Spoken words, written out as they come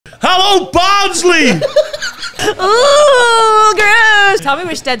Hello, Barnsley! Ooh, gross! Tell me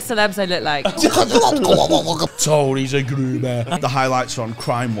which dead celebs I look like. Tony's a groomer. The highlights are on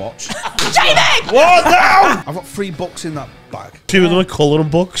Crime Watch. Jamie! What now? I've got 3 books in that bag. 2 of them are colouring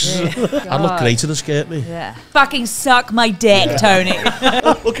books. Yeah. I look great in a skirt, me. Yeah. Fucking suck my dick, Tony.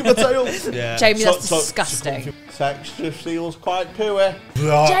 Look at my tail. Yeah. Jamie, that's disgusting. Texture feels quite pooey.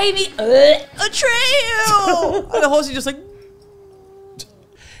 Jamie, a trail! And the horse is just like...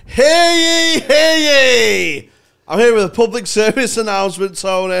 Hear ye, hear ye! I'm here with a public service announcement,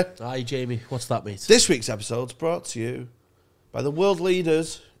 Tony. Aye, Jamie. What's that, mate? This week's episode's brought to you by the world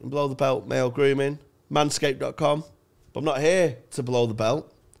leaders in below the belt male grooming, manscaped.com. But I'm not here to blow the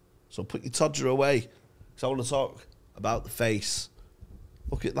belt, so put your todger away, because I want to talk about the face.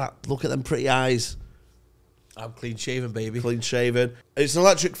 Look at that. Look at them pretty eyes. I'm clean shaven, baby. Clean shaven. It's an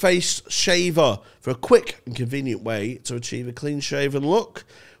electric face shaver for a quick and convenient way to achieve a clean shaven look.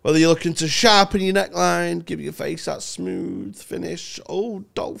 Whether you're looking to sharpen your neckline, give your face that smooth finish, oh,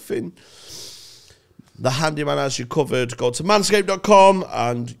 dolphin. The handyman has you covered. Go to manscaped.com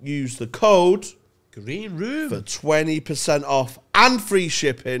and use the code Green Room for 20% off and free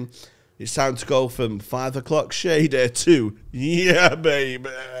shipping. It's time to go from 5 o'clock shader to yeah, baby.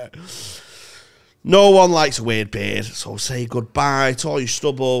 No one likes a weird beard, so say goodbye to all your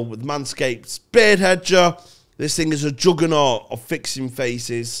stubble with Manscaped's Beard Hedger. This thing is a juggernaut of fixing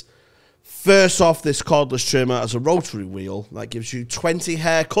faces. First off, this cordless trimmer has a rotary wheel that gives you 20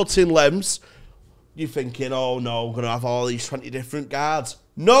 hair cutting lengths. You're thinking, oh no, I'm going to have all these 20 different guards.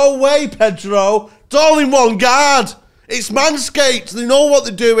 No way, Pedro. It's all in one guard. It's Manscaped. They know what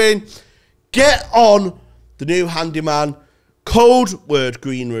they're doing. Get on the new handyman. Code word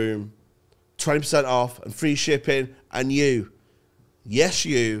Green Room. 20% off and free shipping. And you, yes,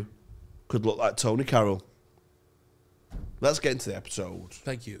 you could look like Tony Carroll. Let's get into the episode.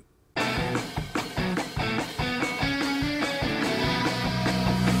 Thank you.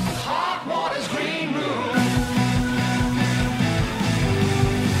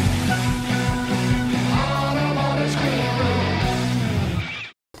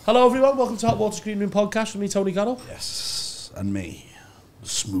 Hello everyone, welcome to Hot Water's Green Room podcast with me, Tony Carroll. Yes, and me, the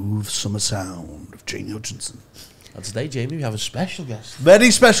smooth summer sound of Jamie Hutchinson. And today, Jamie, we have a special guest.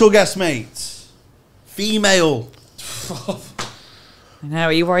 Very special guest, mate. Female. I know,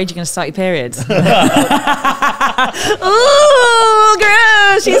 are you worried you're going to start your periods? Ooh,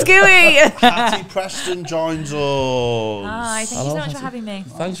 gross, she's gooey. Hatty Preston joins us. Hi, thank you so much Hatty. for having me.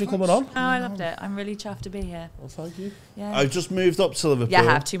 Thanks for coming on. Oh, I loved it. I'm really chuffed to be here. Well, thank you. Yeah. I've just moved up to Liverpool. Yeah, I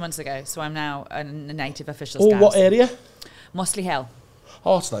have 2 months ago, so I'm now a native official Oh, Scouse. what area? Mossley Hill.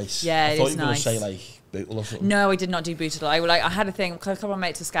 Oh, it's nice. Yeah, I it thought is you were nice. going to say, like, Bootle or something. No, I did not do Bootle. I had a thing, a couple of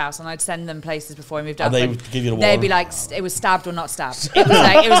mates are Scouse, and I'd send them places before I moved out. And they would give you the They'd warning. be like, it was stabbed or not stabbed. It was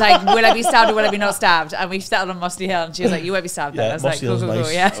like, will I be stabbed or will I be not stabbed? And we settled on Mossley Hill, and she was like, you won't be stabbed then. I was like, cool, cool, cool,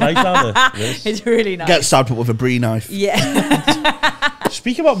 yeah. Right down there. Yes. It's really nice. Get stabbed up with a brie knife. Yeah.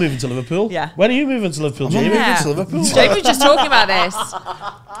 Speaking about moving to Liverpool, Yeah. When are you moving to Liverpool, Jamie? Yeah. To Liverpool. Jamie was just talking about this.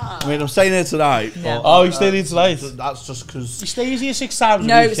 I mean, I'm staying here tonight. Yeah. But, Oh, you staying here tonight? That's just because... You stay here 6 times a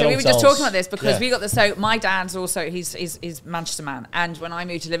No, week so in we were just hotels. talking about this because Yeah. we got the. So my dad's also he's Manchester man, and when I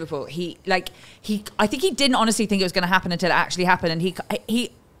moved to Liverpool, I think he didn't honestly think it was going to happen until it actually happened, and he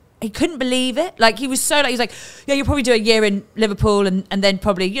couldn't believe it. Like he was so he was like, yeah, you'll probably do a year in Liverpool, and then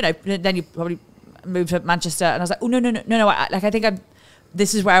probably then you probably move to Manchester, and I was like, oh no, I think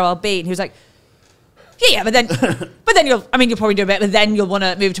this is where I'll be, and he was like, yeah, but then you'll probably do a bit, but then you'll want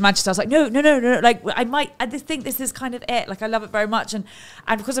to move to Manchester. I was like, no. Like, I just think this is kind of it. Like, I love it very much. And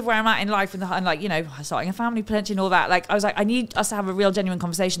because of where I'm at in life and starting a family potentially and all that, like, I was like, I need us to have a real genuine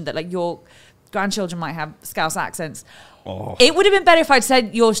conversation that, like, your grandchildren might have Scouse accents. Oh. It would have been better if I'd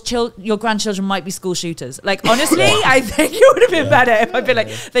said your grandchildren might be school shooters. Like, honestly, I think it would have been better if I'd been like,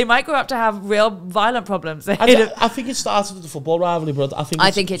 they might grow up to have real violent problems. I think it started with the football rivalry, but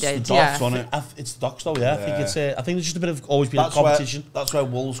I think it did. It's the docs, wasn't it? It's the docs, though. Yeah, I think there's just a bit of always been a competition. That's where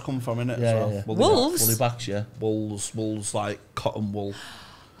wolves come from, innit? Yeah. Wolves? Woolly-backs, yeah. Wolves like cotton wool.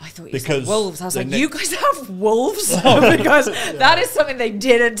 I thought you Because said wolves. I was like, they you guys have wolves? Because that is something they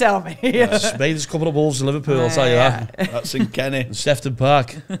didn't tell me. Yes, mate, there's a couple of wolves in Liverpool, I'll tell you that. That's in Kenny. In Sefton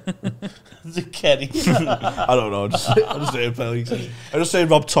Park. It's in Kenny. I don't know. I'm just doing plays. I'm just saying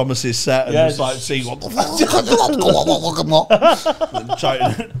Rob Thomas's set and just like seeing what the fuck. And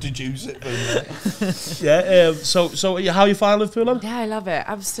trying to deduce it from Yeah. So how you find Liverpool, then? Yeah, I love it.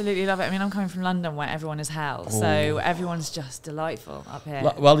 Absolutely love it. I mean, I'm coming from London where everyone is hell, so everyone's just delightful up here.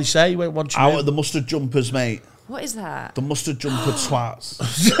 Well, they say once you out move- of the mustard jumpers, mate. What is that? The mustard jumper twats.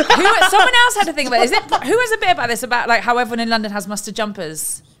 Someone else had a thing about it. Who has a bit about this, about like how everyone in London has mustard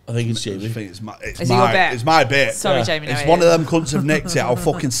jumpers? I think it's Jamie. I think it's my your bit? It's my bit. Sorry, Jamie. It's one of them cunts have nicked it. I'll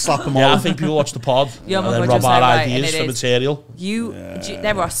fucking slap them all. Yeah, I think people watch the pod Yeah, and my then God, rob you're our so right, ideas and for it is. material.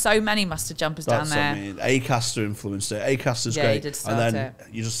 There were so many mustard jumpers down That's there. what I mean. Acaster influenced it. Acaster's Yeah, he great. did start and then it.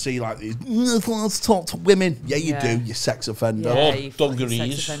 you just see like these, let's talk to women. Yeah, you Yeah. do, you sex offender. Yeah, Oh, you fucking dungarees.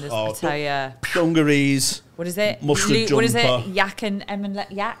 sex offenders, Oh, I tell ya. Dungarees. What is it? Mustard What is it? jumper. Yak and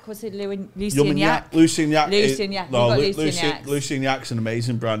Yak? Was it Yum Lucian and Yak? Lucian Yak. Lucian Yak. No, You've got Lucian Yaks. Lucian Yak's an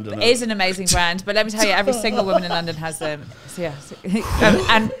amazing brand. It is an amazing brand, but let me tell you, every single woman in London has them. So yeah,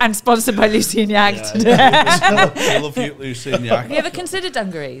 and sponsored by Lucian Yak today. I love you, Lucian Yak. Have you ever considered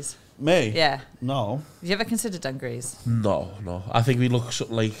dungarees? Me? Yeah. No. Have you ever considered dungarees? No. I think we look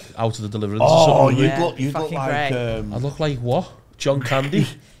something like out of the Deliverance. Oh, or something. you'd look fucking like... great. I look like what? John Candy?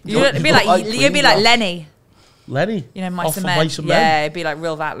 You'd be like Lenny. Lenny? You know, Off Mice of and Men. Mice and Men? Yeah, it'd be like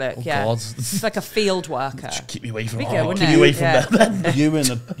real that look. Oh, yeah, God. it's like a field worker. Keep me away from Be that. good, wouldn't Keep me it? away from Yeah.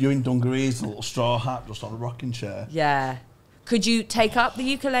 them. you in dungarees, a little straw hat, just on a rocking chair. Yeah. Could you take up the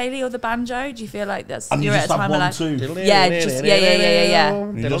ukulele or the banjo? Do you feel like that's And you you're just at a have time one of life? tooth. Yeah, yeah.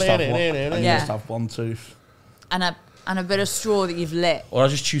 You just have one, and you Yeah. just have one tooth. And a bit of straw that you've lit. Or I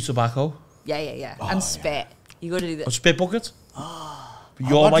just chew tobacco. Yeah. And spit. You got to do A that. spit bucket.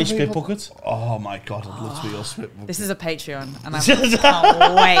 You're what my do spit people- bucket. Oh my God, I'd love to be your spit bucket. This is a Patreon, and I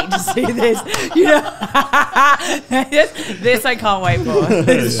can't wait to see this. You know, this I can't wait for.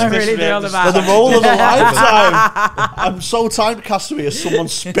 This I'm really thrilled For about. the role of a lifetime. I'm so typecast to be as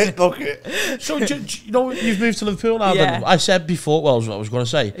someone's spit bucket. So, you know, you've moved to Liverpool now. Yeah. Then I said before, well, I was going to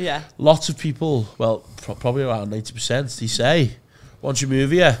say, Yeah. lots of people, well, probably around 90%, they say, once you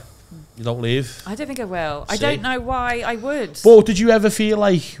move here, you don't leave. I don't think I will. I See? don't know why I would. But did you ever feel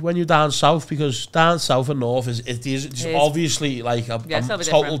like when you're down south, because down south and north it's obviously like a Yeah, it's a little bit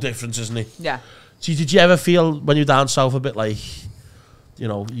total different. difference, isn't it? Yeah. So did you ever feel when you're down south a bit like, you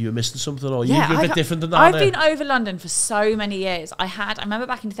know, you were missing something, or you're a bit different than down I've there? been over London for so many years. I remember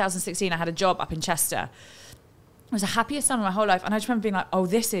back in 2016, I had a job up in Chester. I was the happiest son of my whole life, and I just remember being like, "Oh,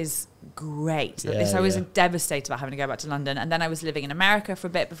 this is great." I was devastated about having to go back to London, and then I was living in America for a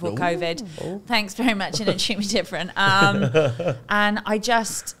bit before COVID. Thanks very much, and it treated me different. And I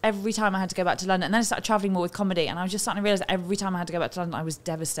just every time I had to go back to London, and then I started traveling more with comedy, and I was just starting to realize that every time I had to go back to London, I was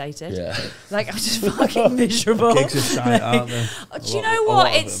devastated. Yeah. Like I was just fucking miserable. Gigs are shite, aren't they? Do you know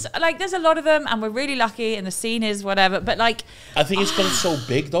what? It's like there's a lot of them, and we're really lucky, and the scene is whatever. But like, I think it's because it's so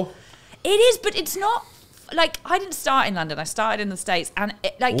big, though. it is, but it's not. Like I didn't start in London. I started in the States, and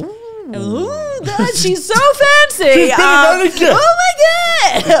it, like, oh God, she's so fancy. America. Oh my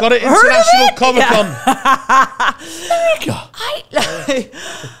God! We've got an Heard of international it? Comic Con.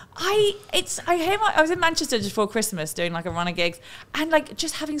 I was in Manchester just before Christmas doing like a run of gigs, and like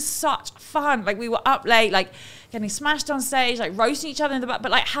just having such fun. Like we were up late, like getting smashed on stage, like roasting each other in the back,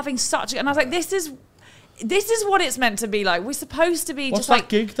 but like having such. And I was like, this is what it's meant to be like. We're supposed to be What's just that like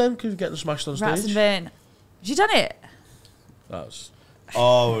gig then? Because you're getting smashed on rats and stage. bin. Have you done it? That's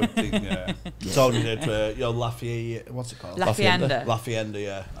Oh, I think, yeah. Tony did your Lafayette, what's it called? Lafayette. Lafayette,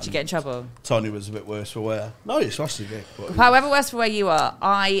 yeah. Did you get in trouble? Tony was a bit worse for wear. No, it's smashed the gig. But However worse for where you are,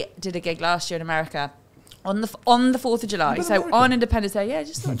 I did a gig last year in America on the 4th of July. in So America? on Independence Day, yeah,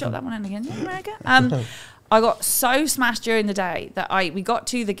 just thought I'd drop that one in again. Yeah, America. I got so smashed during the day that we got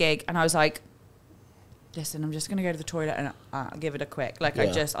to the gig and I was like, listen, I'm just going to go to the toilet and I'll give it a quick. Like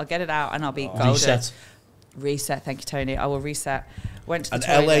I'll get it out and I'll be golden. Reset. Thank you, Tony. I will reset. Went to the an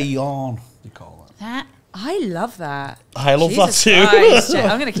toilet. LA yawn, you call it. That I love that. I love that Jesus too. Christ,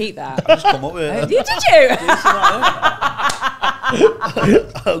 I'm going to keep that. Just come up with it. Did you?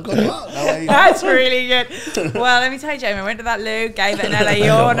 Oh, good luck. LA yawn. That's really good. Well, let me tell you, Jamie, I went to that loo, gave it an LA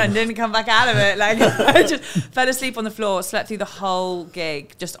yawn and didn't come back out of it. Like, I just fell asleep on the floor, slept through the whole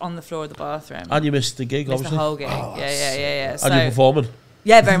gig, just on the floor of the bathroom. And you missed the gig, Missed obviously. the whole gig. Yeah. And you're performing.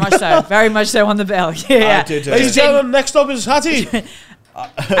 Yeah, very much so. Very much so on the bill. Yeah. I did, Ladies and gentlemen, next up is Hatty.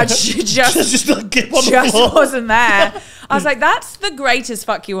 I just get on the floor. wasn't there. I was like, that's the greatest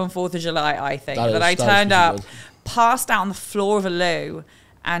fuck you on 4th of July, I think. That I turned up, passed out on the floor of a loo,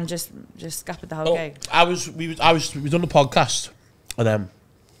 and just scuppered the whole gig. We done the podcast, and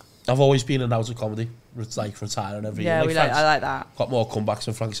I've always been in and out of comedy. It's like retiring every year. Yeah, I like that. Got more comebacks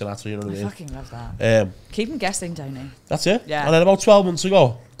than Frank Sinatra, you know what I I mean? fucking love that. Keep him guessing, don't you? That's it. Yeah. And then about 12 months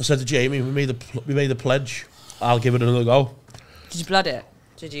ago, I said to Jamie, we made a pledge. I'll give it another go. Did you blood it?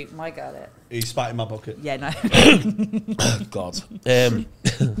 Did you my girl it? He spat in my bucket. Yeah, no. God.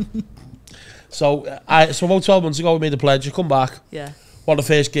 So about 12 months ago, we made a pledge. I come back. Yeah. One of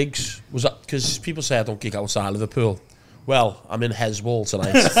the first gigs was because people say I don't gig outside Liverpool. Well, I'm in Heswall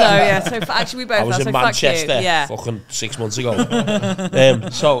tonight. So actually we both I was are, in so Manchester fuck you. Yeah. fucking 6 months ago.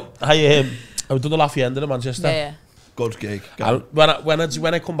 So I done the Lafayette in Manchester. Yeah. Good gig. And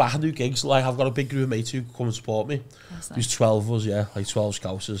when I come back and do gigs, like I've got a big group of mates who come and support me. That's nice. There's 12 of us, like 12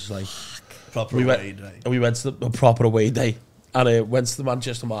 Scousers, like Proper we away day. And we went to a proper away day, and went to the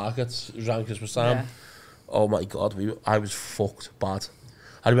Manchester market. It was around Christmas time. Yeah. Oh my god, I was fucked bad.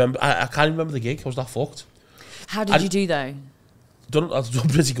 I can't remember the gig. I was that fucked. How did you do though? I've done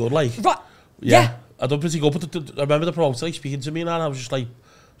pretty good, like. Right. Yeah. I done pretty good, but I remember the promoter like speaking to me, and I was just like,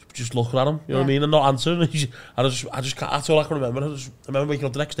 just looking at him, you know what I mean, and not answering. I just can't, that's all I can remember. I remember waking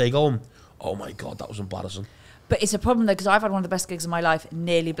up the next day going, oh my god, that was embarrassing. But it's a problem though, because I've had one of the best gigs of my life,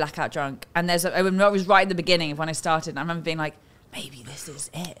 nearly blackout drunk, and I was right at the beginning of when I started, and I remember being like, maybe this is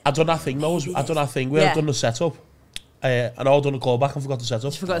it. I done that thing though. I done that thing where I'd done the setup, and I done a callback and forgot the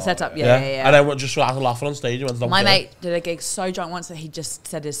setup. You forgot the setup, yeah. And then just started laughing on stage. And went, my mate did a gig so drunk once that he just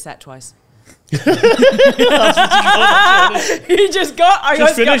said his set twice. He just got. I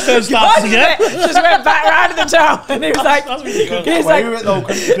just finished and started again. Just went back round to the top, and he was like, He's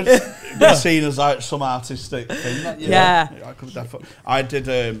like, seen as like some artistic thing. That, yeah. I did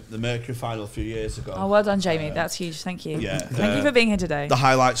the Mercury final a few years ago. Oh, well done, Jamie. That's huge. Thank you. Yeah. Thank you for being here today. The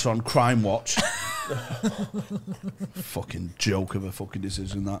highlights are on Crime Watch. Fucking joke of a fucking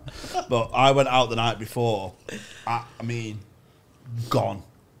decision that. But I went out the night before. I mean, gone.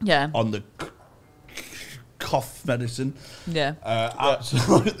 Yeah. On the cough medicine. Yeah.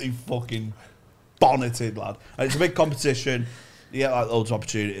 Absolutely fucking bonneted, lad. And it's a big competition. You get like loads of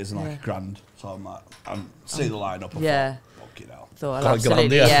opportunities and like a grand. So I'm like, see the lineup. Yeah. Fucking hell. Thought Got a grand,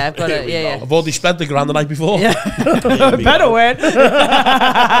 absolutely. Yeah, I've got it. Yeah. I've already spent the grand the night before. Yeah. Better win.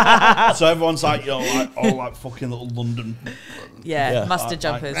 So everyone's like, you know, like all like fucking little London. Yeah. Mustard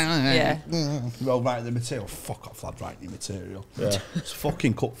jumpers. Yeah. Well, writing the material. Fuck off, lad, writing your material. Yeah. It's a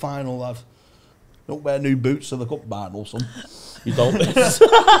fucking cup final, lad. Don't wear new boots to the cup final, son. You don't.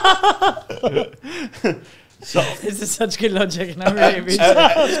 So this is such good logic, and I really appreciate it.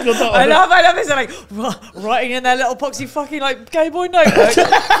 I love this. They're like writing in their little poxy fucking like Game Boy notebook.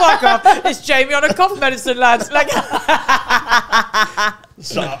 Fuck off! It's Jamie on a cough medicine, lads. Like,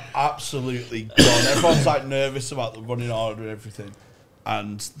 so absolutely gone. Everyone's like nervous about the running order and everything,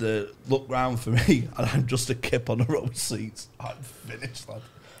 and the look round for me, and I'm just a kip on a row of seats. I'm finished, lad.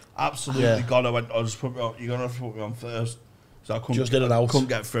 Absolutely gone. I went. I just put me on. You're gonna have to put me on first. So I couldn't. Just in and out. Couldn't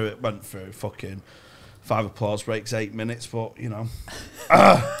get through it. Went through fucking. 5 applause breaks, 8 minutes, but you know,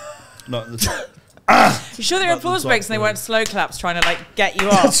 not in the you sure they're applause breaks and they weren't slow claps trying to like get you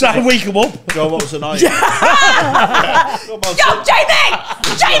off? Try to wake him up. Go, what was the night? Yo, Jamie!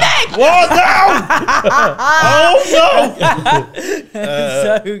 Jamie! What now? Oh no!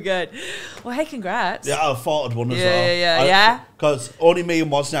 So good. Well, hey, congrats. Yeah, I thought I'd won as well. Yeah. Because only me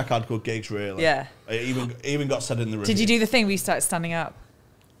and Wozniak had good gigs, really. Yeah. It even got said in the review. Did you do the thing where you started standing up?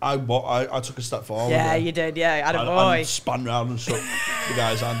 I took a step forward. Yeah, you did. Yeah, I had a boy. I span round and shook the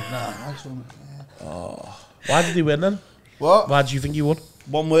guy's hand. Nice one. Oh. Why did he win then? What? Why do you think he won?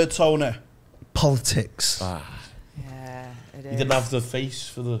 One word, Tony. Politics. Yeah, it is. He didn't have the face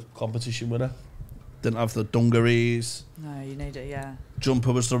for the competition winner. Didn't have the dungarees. No, you need it, yeah.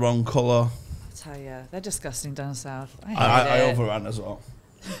 Jumper was the wrong colour. I tell you, they're disgusting down south. I overran as well.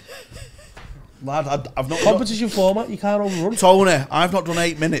 Lad, I've not competition format. You can't overrun. Tony, I've not done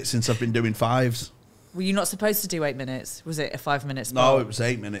 8 minutes since I've been doing 5s. Were you not supposed to do 8 minutes? Was it a 5 minute spot? No, it was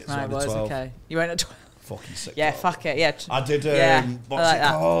 8 minutes. Right, it was 12. Okay. You went at 12. Fucking sick. Yeah, fuck it. Yeah. I did. What's like it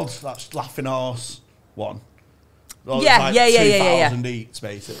called? That's Laughing Horse one. Well, yeah, it's like 2,000 eats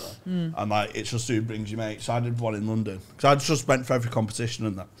basically, and like it's just who brings you mate. So I did one in London because I just went for every competition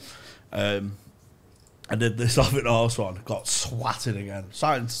and that. I did this Laughing Horse one, got swatted again.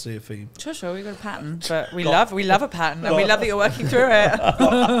 Starting to see a theme. Sure, we got a pattern, but we love a pattern, and we love that you're working through it.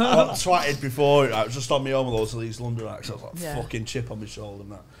 got swatted before. I was just on my own with loads of these London acts. I was like fucking chip on my shoulder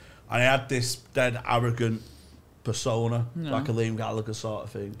and that. And I had this dead arrogant persona, like a Liam Gallagher sort of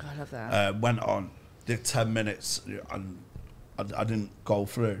thing. I love that. Went on, did 10 minutes, and I didn't go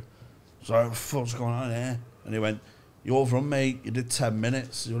through. So I went, what's going on here? And he went, you overrun, mate. You did 10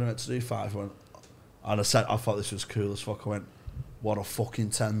 minutes. You only meant to do 5. I went, and I thought this was cool as fuck. I went, what a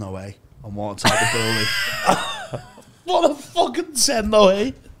fucking 10 though, eh? And walked out the building. What a fucking 10 though,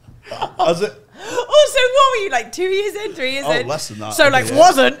 eh? Was it? Oh, so what were you, like 2 years in, 3 years in? Oh, less than that. So, like,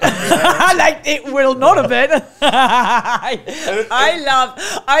 wasn't. Like, it will not have been. I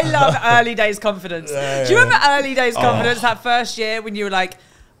love early days confidence. Do you remember early days confidence, that first year when you were like,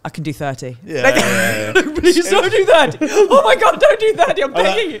 I can do 30. Yeah. Please don't do 30. Oh my God, don't do 30. I'm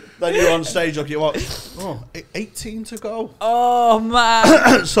begging you. Then you're on stage, like, 18 to go. Oh,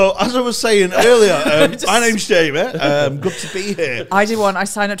 man. So, as I was saying earlier, my name's Jamie. Good to be here. I did one. I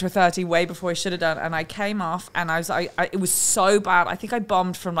signed up to a 30 way before I should have done. And I came off and it was so bad. I think I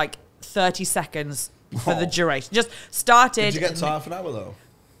bombed from like 30 seconds for the duration. Just started. Did you get to half an hour, though?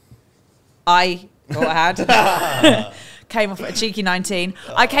 I had. Came off at a cheeky 19.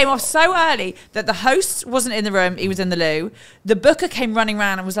 I came off so early that the host wasn't in the room. He was in the loo. The booker came running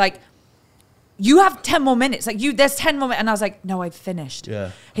around and was like, you have 10 more minutes. Like, there's 10 more minutes. And I was like, no, I've finished.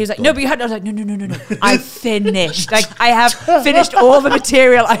 Yeah. He was like, no, but you had. I was like, no. I've finished. Like, I have finished all the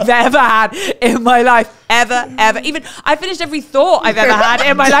material I've ever had in my life. Ever. Even, I finished every thought I've ever had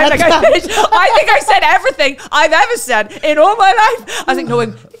in my life. Like, I think I said everything I've ever said in all my life. I was like, no,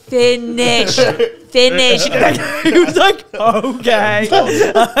 I'm finished. He was like, okay.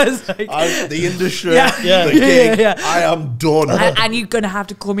 I was like, the industry, the gig, I am done. And you're going to have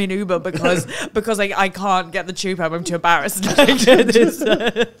to call me an Uber because I can't get the tube home. I'm too embarrassed.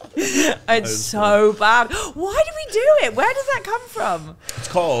 It's so bad. Why do we do it? Where does that come from? It's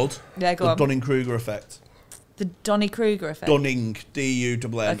called the Dunning-Kruger effect. The Dunning-Kruger effect? Dunning,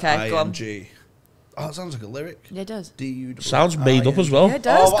 D-U-N-N-I-G. Okay, go on. Oh, that sounds like a lyric. Yeah, it does. D-U-N-N-I-G. Sounds made up as well. Yeah, it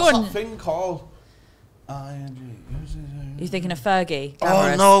does. What's go on. that thing called? I-N-G. You're thinking of Fergie.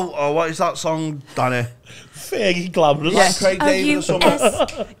 Oh, no. Oh, what is that song, Danny? Fergie Glamorous. Like Craig David or something.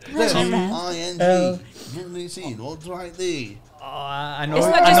 I-N-G. What's right there? I know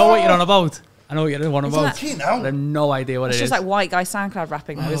what you're on about. I know what you're on about. I have no idea what it is. It's just like white guy SoundCloud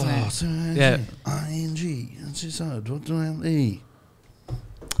rapping though, isn't it? Yeah. I-N-G. That's his side. What do I need?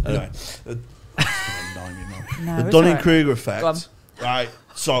 Anyway. The Dunning-Kruger effect. Right.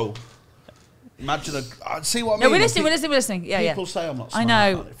 So, imagine see what I mean? No, we're listening. Yeah, People say I'm not smart. I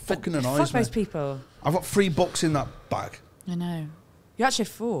know. It fucking annoys fuck me. those people. I've got 3 books in that bag. I know. You actually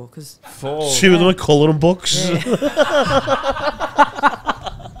have 4 because 4. 2 of them are colouring books.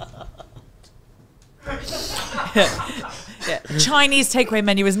 Yeah. Chinese takeaway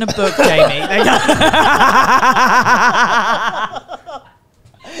menu isn't a book, Jamie.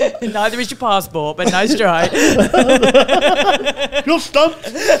 Neither is your passport, but nice try. You're stumped.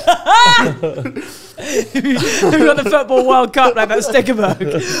 We've got the Football World Cup, like that sticker book.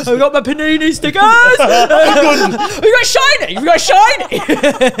 I've got my Panini stickers. We've got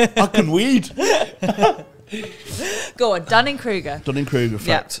shiny. I can weed. Go on, Dunning-Kruger. Dunning-Kruger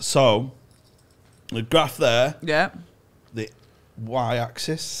effect. Yeah. So, the graph there, Yeah. the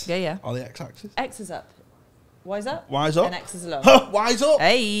y-axis. Yeah. Or the x-axis. X is up. Y is up. Y's up. And X is low. Y's up.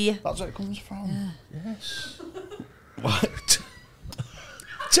 Hey. That's where it comes from. Yeah. Yes. What?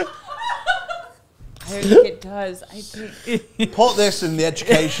 I think it does. Put this in the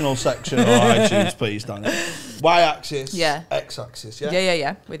educational section of iTunes, please, Danny. Y-axis. Yeah. X-axis. Yeah.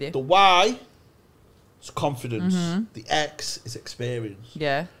 Yeah. With you. The Y is confidence. The X is experience.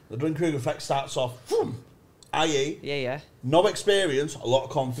 Yeah. The Dunning-Kruger effect starts off, i.e., Yeah. no experience, a lot of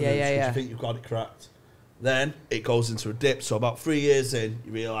confidence, Yeah. because you think you've got it correct. Then it goes into a dip. So about 3 years in,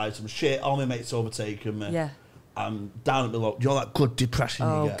 you realise I'm shit. All my mates overtaken me. Yeah. I'm down at below. You're that good depression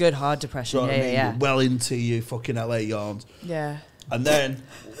you Oh, get. good hard depression. So Yeah. You're well into your fucking LA yarns. Yeah. And then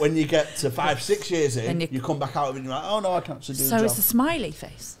when you get to 5-6 years in, And you come back out of it and you're like, oh no, I can't actually do the So job. it's the smiley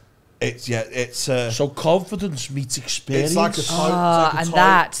face. It's So confidence meets experience. It's like a toy. And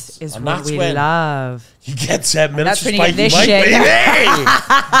that is And what that's we when- love. You get 10 minutes That's to when you spike get your this mic,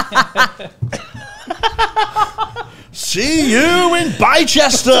 shit. baby. See you in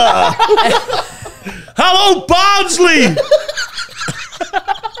Bicester. Hello, Barnsley.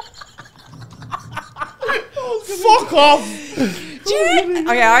 Fuck off.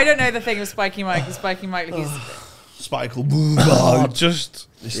 Okay, I don't know the thing of spiky mic. The spiky mic, like he's Spike will Oh, just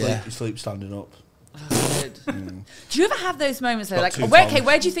He sleeps standing up. good. Do you ever have those moments though? Got Like, two where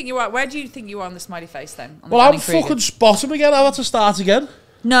thumbs. do you think you are? Where do you think you are on the smiley face then? On the well, I'm Dunning-Kruger? fucking spotting again. I had to start again.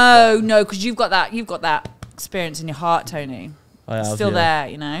 No, because you've got that experience in your heart, Tony. I have, It's still yeah. there,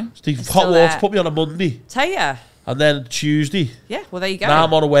 you know. Steve It's Hot still Water there. put me on a Monday, Tell ya. and then Tuesday. Yeah, well there you go. Now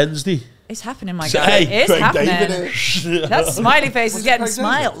I'm on a Wednesday. It's happening, my So, guy. hey, It's Craig happening. David. That smiley face is getting Craig David?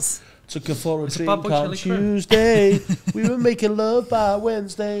 smiles. Took her for a It's a drink bad boy on chili crew. Tuesday. We were making love by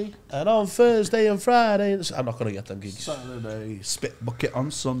Wednesday, and on Thursday and Friday. I'm not gonna get them gigs. Saturday, spit bucket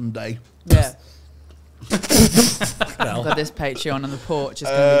on Sunday. Yeah. No. I've got this Patreon on the porch. It's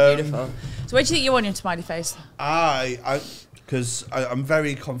going to be beautiful. So where do you think you want your smiley face? Because I'm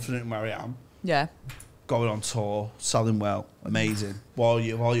very confident in where I am. Yeah. Going on tour, selling well, amazing. All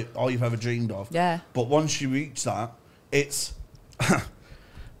you've ever dreamed of. Yeah. But once you reach that, it's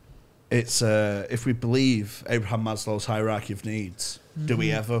It's if we believe Abraham Maslow's hierarchy of needs, do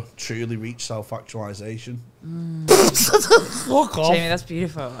we ever truly reach self-actualization? Fuck off. Jamie, that's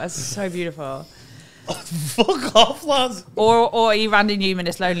beautiful. That's so beautiful. Fuck off, lads. Or are you Randy Newman?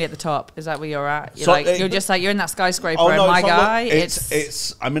 It's lonely at the top. Is that where you're at? You're So like it- you're just like you're in that skyscraper, Oh, and no, my it's not guy. that-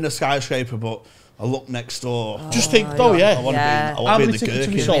 it's I'm in a skyscraper, but I look next door. Just think, though, yeah. I want Yeah. to How be in many the tickets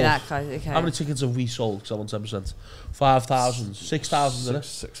have we gherkin. sold? Give me that guy, okay. How many tickets have we sold? Because I want 10%. 5,000, 6,000, isn't it?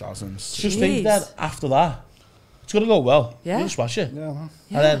 6,000. Just think Jeez. then, after that, it's going to go well. Yeah. You're going to smash it. Yeah, man.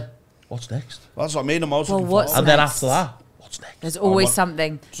 Yeah. And then, what's next? That's what I mean. I'm also Well, looking what's forward. And then next? after that, what's next? There's always what-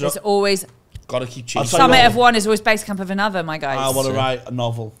 something. So- There's always Got to keep I'll chasing. tell you summit what. of one is always base camp of another, my guys. I want to write a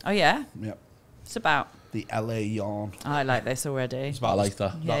novel. Oh yeah, Yep. it's about. The LA Yarn. I like this already. It's I about like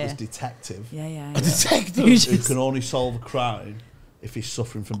that. Yeah, this yeah. detective Yeah, yeah. A detective. who can only solve a crime if he's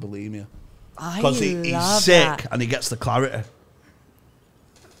suffering from bulimia. I Because he's love sick that. and he gets the clarity.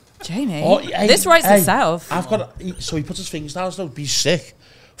 Jamie, Oh, hey, this writes hey, itself. I've got. So he puts his fingers down, so he's sick,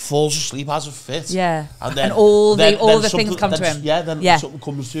 falls asleep, has a fit. Yeah. And then And all the then things something- come to then- him. Yeah, then Yeah. something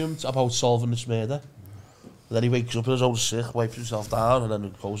comes to him about solving this murder. And then he wakes up in his own sick, wipes himself down, and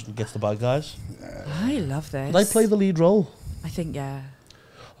then goes and gets the bad guys. I love this. Did I play the lead role? I think yeah.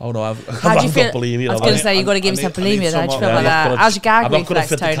 Oh no, I've How do you feel? got bulimia. I was have going I? to say you've got to give I yourself need- I need bulimia. How do you feel someone- about I'm not that? gonna- How's your gag I'm not gonna reflex,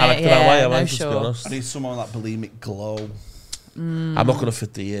 fit the Tony? character that way, am I, no, just to be sure. honest? I need someone with that bulimic glow. I'm not going to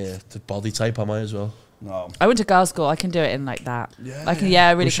fit the body type, am I, as well? No. I went to girls' school. I can do it in like that. Yeah. I can. Yeah,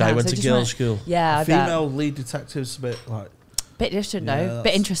 I really Wish can. I went So to just girls' want- school. Yeah, I bet. Female lead detective's a bit like... Bit different though. yeah, Bit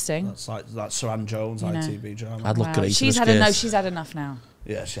that's- interesting. That's like Saran Jones, You know. ITV drama. I'd look Wow. great in She's a had skirt. enough. She's had enough now.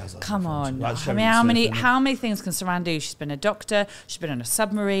 Yeah, she has that. Come on. Like I Sheridan mean, how Smith, innit? how many things can Saran do? She's been a doctor. She's been on a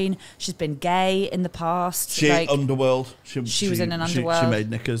submarine. She's been gay in the past. She like, Underworld. She was in an She Underworld. made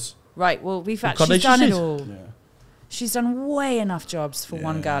knickers. right. Well, we've What actually coronation done it sheet? all. Yeah. She's done way enough jobs for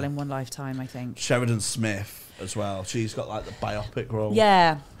one Yeah. girl in one lifetime, I think. Sheridan Smith as well. She's got like the biopic role.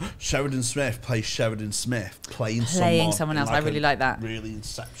 Yeah, Sheridan Smith plays Sheridan Smith playing someone in else. I really a like that. Really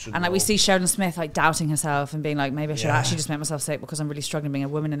Inception. and like we role. see Sheridan Smith like doubting herself and being like, maybe I should Yeah. actually just make myself sick because I'm really struggling being a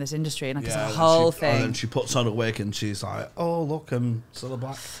woman in this industry. And like it's a and whole she, And then thing. she puts on a wig and she's like, "Oh look, I'm still a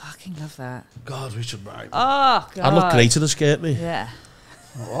black." Fucking love that. God, we should write. Oh god. I look great in a skirt, me. Yeah.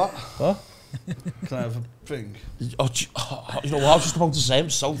 What? Huh? Can I have a thing? Oh, you know what? I was just about to say, I'm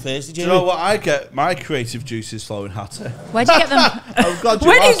so thirsty, Do Jamie. you know what I get? My creative juices flowing, Hatty. Where do you get them? I'm glad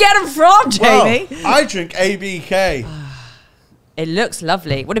Where do you asked. get them from, Jamie? Well, I drink ABK. It looks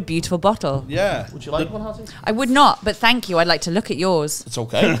lovely. What a beautiful bottle. Yeah. Would you like one, Hattie? I would not, but thank you. I'd like to look at yours. It's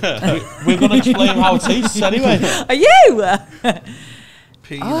okay. We're going to explain how it tastes anyway. Are you?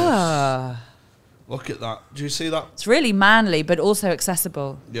 Penis. Ah, Look at that. Do you see that? it's really manly, but also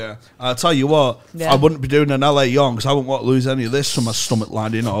accessible. Yeah. I'll tell you what, Yeah. I wouldn't be doing an LA Young because I wouldn't want to lose any of this from my stomach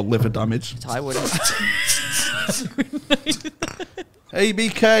lining or liver damage. I wouldn't.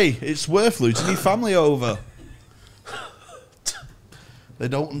 ABK, it's worth losing your family over. They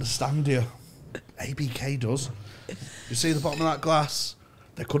don't understand you. ABK does. You see the bottom of that glass?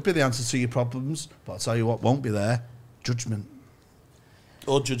 There could be the answer to your problems, but I'll tell you what won't be there. Judgment.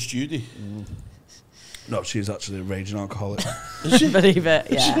 Or Judge Judy. No, she's actually a raging alcoholic. Believe it.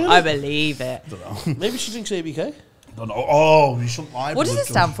 Yeah, I believe it. Don't know. Maybe she drinks ABK. Don't know. Oh, you shouldn't lie. What does it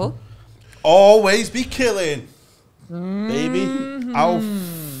stand for? Always be killing. Baby. Alf.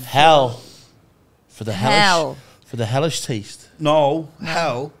 Hell. For the hellish. Hell. For the hellish taste. No,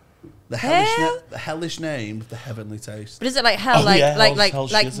 hell. The hellish, Hell? the hellish name, the heavenly taste. But is it like hell? Oh, like yeah, like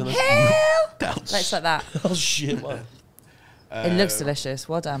hell's like shit, isn't it? hell? Like it's like that. Oh, shit, man. It looks delicious.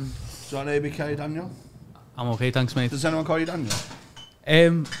 Well done. Do you want ABK, Daniel? I'm okay, thanks, mate. Does anyone call you Daniel?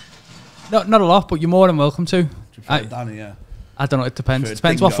 Not a lot, but you're more than welcome to. Do you prefer Danny, yeah? I don't know. It depends. Prefer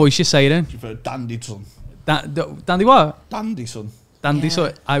Depends what Dingo. voice you say it in. Do you prefer Dandy son? Dandy what? Dandy son. Dandy. Yeah.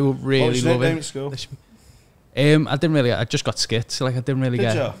 So I would What really was your love name it. at school? I didn't really. I just got skits. Like I didn't really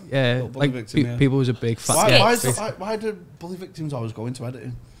Did get. you? Yeah. Little bully Like victim, yeah. people was a big fan. Why, Yeah, why do bully victims always go into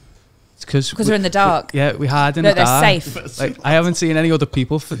editing? because Because we're in the dark. Yeah, we hide in No, the they're dark. safe. Like I haven't seen any other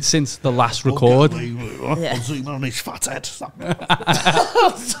people since the last record. Yeah. I'm zooming on his fat head.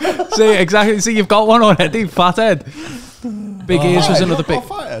 See exactly. See, you've got one already. Fat head. Big ears was another big.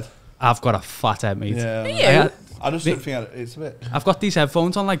 Fat head? I've got a fat head, mate. Yeah. You? I just don't think it's a bit. I've got these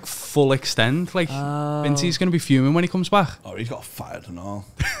headphones on like full extend. Like Binty's gonna be fuming when he comes back. Oh, he's got a fat head and all.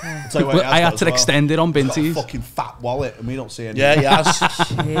 I'll tell you what he has I got had as to well. extend it on He's got a Binty's. fucking fat wallet and we don't see any. Yeah, yes.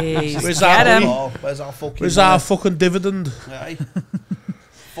 Jeez. Where's Get that? him. Oh, where's our fucking Where's our fucking dividend? Aye.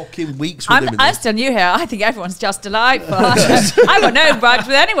 fucking weeks with him. I'm still new here. I think everyone's just delightful. I've got no grudge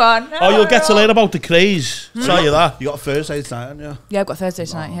with anyone. Oh, you'll get to learn about the craze. Tell you that. You got Thursday tonight, haven't you? Yeah, I've got Thursday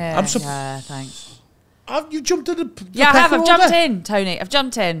tonight here. Yeah, thanks. Have you jumped in the I've jumped in, Tony. I've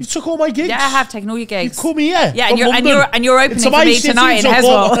jumped in. You took all my gigs. Yeah, I have taken all your gigs. You come here. Yeah, and you're opening for me tonight in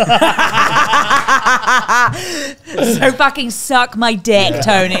Heswell. So fucking suck my dick,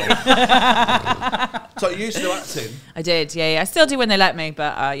 Tony. So you used to do acting? I did, yeah. I still do when they let me,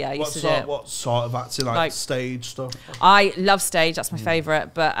 but I used to do it. What sort of acting? Like stage stuff? I love stage. That's my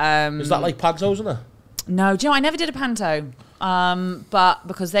favourite. But is that like pantos, isn't it? No, do you know, I never did a panto. But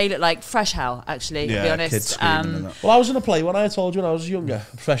because they look like fresh hell, actually, to be honest. Kids screaming and well, I was in a play when I told you when I was younger,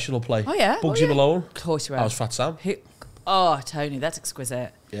 a professional play. Oh yeah, Bugsy Malone. Of course you were. I was Fat Sam. Oh, Tony, that's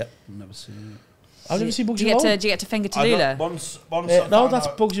exquisite. Yeah, I've never seen it. I've never seen Bugsy Malone. Do you get to finger Tallulah? No, that's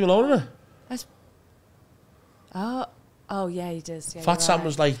Bugsy Malone, isn't it? That's. Oh yeah, he does. Yeah, Fat Sam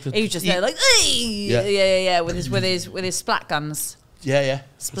was like he was just there like yeah, with his splat guns. Yeah.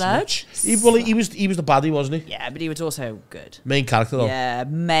 Splurge. He was the baddie, wasn't he? Yeah, but he was also good. Main character though. Yeah,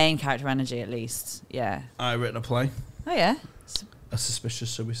 main character energy at least. Yeah. I written a play. Oh yeah. A Suspicious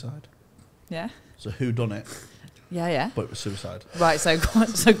Suicide. Yeah. So who done it? Yeah. But it was suicide. Right. So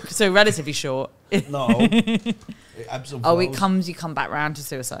relatively short. No. It ebbs and flows. You come back round to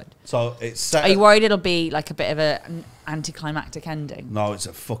suicide. So it's set. Are you worried it'll be like a bit of an anticlimactic ending? No, it's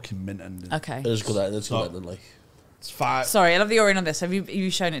a fucking mint ending. Okay. It is good. It's good ending, like. It's 5. Sorry, I love the Orion on this. Have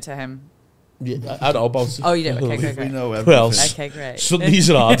you shown it to him? Yeah, I know about it. Oh, you do? Okay, great. We know everything. Okay, great. These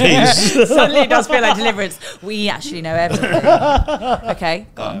are our days. Suddenly it does feel like Deliverance. We actually know everything. Okay,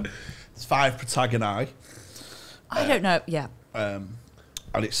 go on. It's 5 protagoni. I don't know. Yeah. And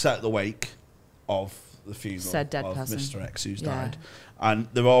it's set at the wake of the funeral Said dead of person. Mr. X who's died. And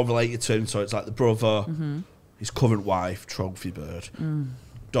they're all related to him, so it's like the brother, his current wife, trophy bird,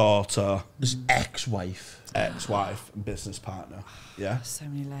 daughter, his ex-wife, and business partner. Yeah. So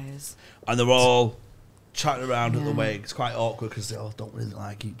many layers. And they're all chatting around at the wake. It's quite awkward because they all don't really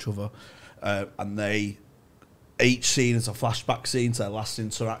like each other. And each scene is a flashback scene to their last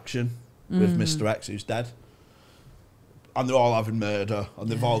interaction with Mr. X, who's dead. And they're all having murder, and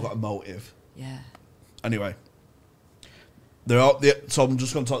they've all got a motive. Yeah. Anyway. So I'm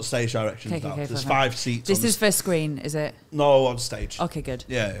just going to talk stage directions now. There's 5 seats. This is for screen, is it? No, on stage. Okay, good.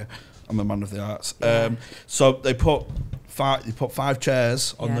 Yeah. I'm a man of the arts. Yeah. So they put 5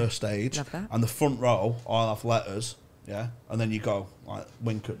 chairs on their stage. Love that. And the front row all have letters. Yeah. And then you go, like,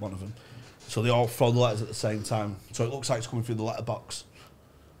 wink at one of them. So they all throw the letters at the same time. So it looks like it's coming through the letterbox.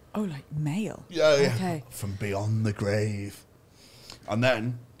 Oh, like mail? Yeah. Okay. From beyond the grave. And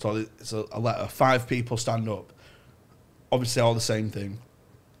then, so it's a letter. 5 people stand up. Obviously all the same thing.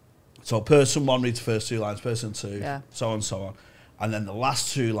 So person 1 reads the first 2 lines, person 2, so on and so on. And then the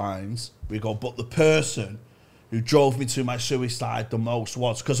last 2 lines, we go, but the person who drove me to my suicide the most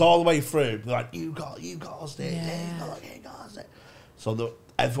was, because all the way through, they're like, you caused it, you caused it. So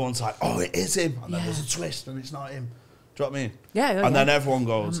everyone's like, oh, it is him. And then there's a twist and it's not him. Do you know what I mean? Yeah. And then everyone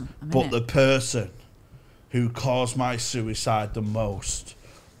goes, but the person who caused my suicide the most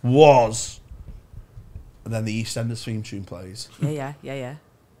was... And then the EastEnders theme tune plays. Yeah.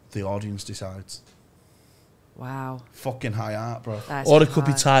 The audience decides. Wow. Fucking high art, bro. Or it could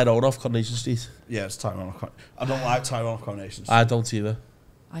be Tyrone off Coronation Street. Yeah, it's Tyrone off Coronation Street. I don't like Tyrone off Coronation Street. I don't either.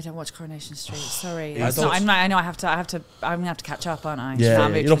 I don't watch Coronation Street. Sorry. Yeah, I know. I'm gonna have to catch up, aren't I? Yeah,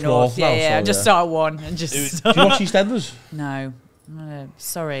 you're up north now. Yeah. Just start one and just. Do you watch EastEnders? No.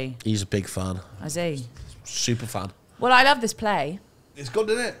 Sorry. He's a big fan. Is he? Super fan. Well, I love this play. It's good,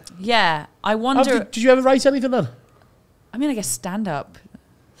 isn't it? Yeah. I wonder. Did you ever write anything then? I mean, I guess stand up.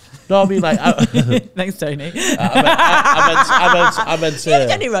 No, I mean like. Thanks, Tony. I meant. You haven't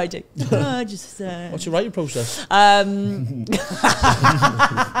done any writing. What's your writing process?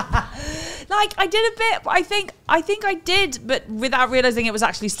 Like I did a bit, but I think I did, but without realizing it was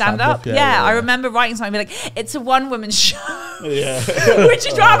actually stand up. Yeah, I remember writing something like, "It's a one-woman show," which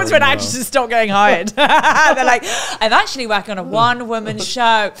is what happens when actresses stop getting hired. They're like, "I'm actually working on a one-woman show,"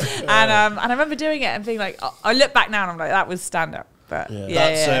 and I remember doing it and being like, I look back now and I'm like, that was stand up. But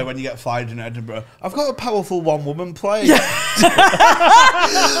that's when you get fired in Edinburgh. I've got a powerful one-woman play. But you know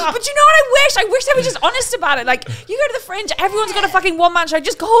what I wish? I wish they were just honest about it. Like, you go to the Fringe, everyone's got a fucking one-man show.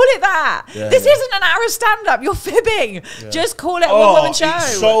 Just call it that. This isn't an hour of stand-up. You're fibbing. Just call it a one-woman show.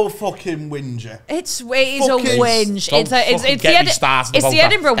 It's so fucking whingy. It is a whinge. It's the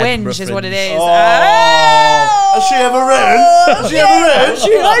Edinburgh whinge is what it is. Has she ever written?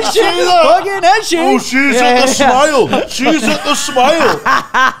 She's at the Smile. She's at the Smile.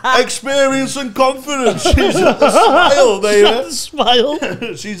 smile. Experience and confidence. She's at the smile, baby. Smile.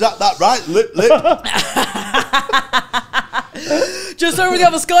 She's at that right lip. Just over the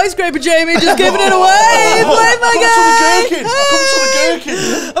other skyscraper, Jamie. Just giving it away. Play my game. Come to the gherkin.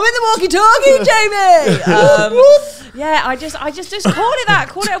 I'm in the walkie-talkie, Jamie. Yeah, I just call it that.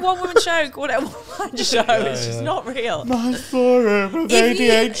 Call it a one-woman show. Call it a one-man show. It's just not real. My forever with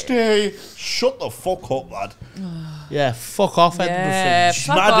ADHD. Shut the fuck up, lad. Yeah, fuck off, Yeah, Edinburgh.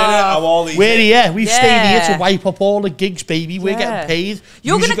 fuck Mad, innit, off. how all these... We're here. We've stayed here Yeah. to wipe up all the gigs, baby. We're Yeah. getting paid.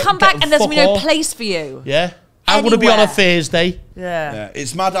 You're going to Music come getting back and there's going to be no fuck all. place for you. Yeah. I'm going to be on a Anywhere. Thursday. Yeah.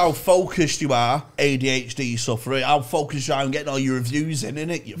 It's mad how focused you are, ADHD sufferer. How focused you are on getting all your reviews in,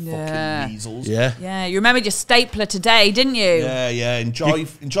 innit? You Yeah. fucking weasels. Yeah. Yeah, you remembered your stapler today, didn't you? Yeah.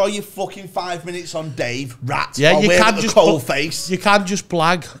 Enjoy your fucking 5 minutes on Dave, rat. Yeah, while you we're can at the just cold face. You can just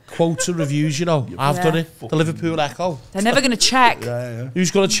blag quotes and reviews, you know. I've Yeah. done it. The Liverpool Echo. They're never going to check.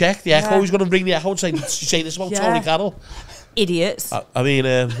 Who's going to check the Echo? Yeah. Who's going to ring the Echo and say this about Yeah. Tony Carroll? Idiots. I mean,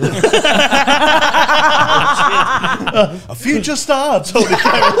 A future star, Tony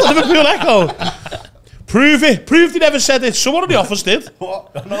Carroll. Liverpool Echo. Prove it. Prove they never said it. Someone in the office did.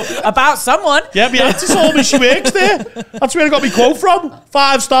 What? About someone. Yeah, my auntie told me she works there. That's where I got my quote from.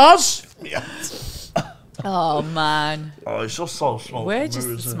 5 stars. Yeah. Oh, man. Oh, it's just so small. We're just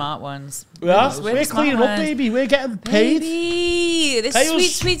the smart ones. Yeah, We're we're the smart cleaning up, ones. baby. We're getting paid. Baby, this Pay sweet,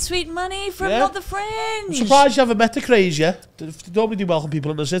 us. sweet, sweet money from Yeah. not the I'm fringe. surprised you haven't met the Craze yet. They normally do welcome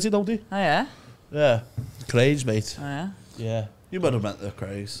people in the city, don't they? Oh, yeah? Yeah. Craze, mate. Oh, yeah? Yeah. You better met the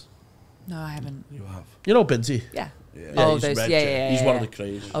craze. No, I haven't. You have. You know Binty? Yeah. Yeah, Those, he's yeah, red, yeah, yeah. yeah. He's yeah. one of the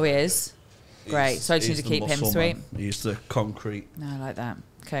Craze. Oh, he is? Great. So I just need to He's the keep him muscle sweet. man. He's the concrete. No, I like that.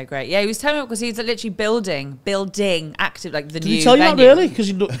 Okay, great. Yeah, he was telling me because he's literally building, active, like the Did new he tell you venue. that really? Because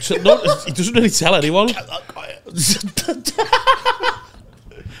he doesn't really tell anyone.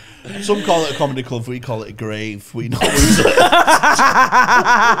 Some call it a comedy club, we call it a grave. We know who's there. We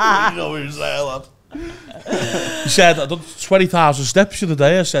know who's there, lad. He said, I done 20,000 steps the other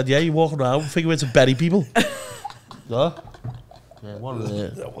day. I said, yeah, you're walking around, figure where to bury people. No? Yeah, one of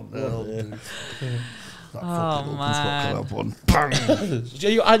the... Oh, man.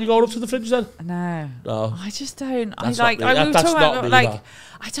 Yeah, you going up to the fringe then? No. No. I just don't. That's I like. not me. I, we were That's talking not about me, like. that.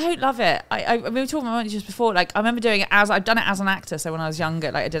 I don't love it. We were talking about it just before. Like I remember doing it as I've done it as an actor. So when I was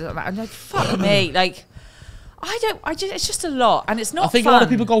younger, like I did it. I'm like, fuck me. Like I don't. I just. It's just a lot, and it's not. I think fun. a lot of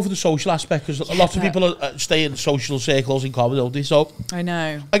people go for the social aspect because a lot of but- people stay in social circles in comedy, don't they? So I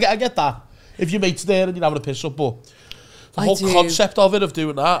know. I get that. If your mate's there and you're having a piss up, but the I whole do. concept of it, of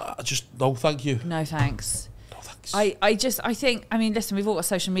doing that, I just, no thank you. No thanks. No thanks. I think. I mean, listen. We've all got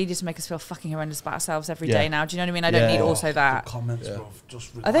social media to make us feel fucking horrendous about ourselves every Yeah. day now. Do you know what I mean? I don't Yeah. need also that. Comments, bro.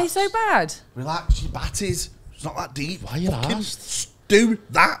 Just relax. Are they so bad? Relax, you batties. It's not that deep. Why you Fucking asked? do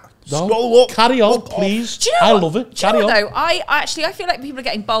that. No. Scroll up. Carry on, Fuck off. please. Do you know I what? love it. Do you Carry know on. what, though? I feel like people are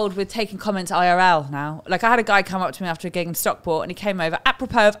getting bold with taking comments IRL now. Like I had a guy come up to me after a gig in Stockport and he came over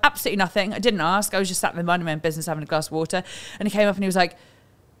apropos of absolutely nothing. I didn't ask. I was just sat there minding my own business having a glass of water. And he came up and he was like,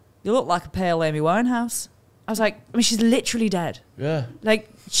 "You look like a pale Amy Winehouse." I was like, I mean, she's literally dead. Yeah. Like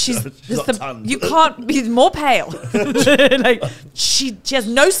she's not tanned. you can't be more pale. Like she has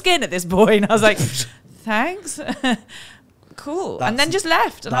no skin at this point. I was like, thanks. Cool. And then just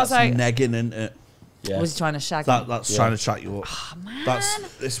left. And I was That's like, negging, isn't it? Yeah. was he trying to shag me? That's trying to chat you up. Oh, man.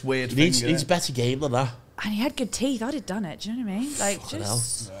 That's this weird He thing. needs a better game than that. And he had good teeth. I'd have done it. Do you know what I mean? Like, Fucking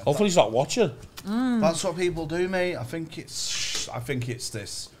just... hell. Hopefully he's not watching. That's what people do, mate. I think it's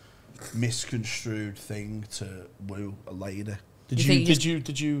this misconstrued thing to woo a lady. Did You you think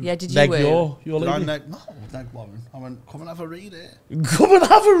did you Yeah, did you neg woo? your Did I lady? neg Lauren. I went, come and have a read it. Come and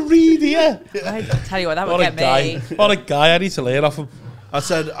have a read here. I tell you what, that would What a get guy. me. What a guy. I need to learn off him. I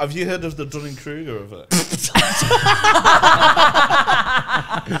said, have you heard of the Dunning-Kruger of it?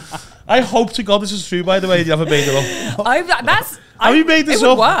 I hope to God this is true, by the way, and you haven't made it up. Have you made this it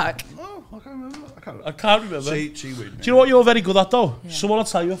would up? work. Oh, I can't remember. I can't remember. She would. Do you know what you're very good at though? Yeah. Someone will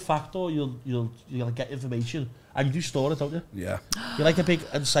tell you a fact or you'll get information and you do store it, don't you? Yeah. You're like a big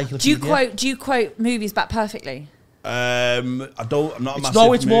encyclopedia. Do you quote movies back perfectly? I'm not a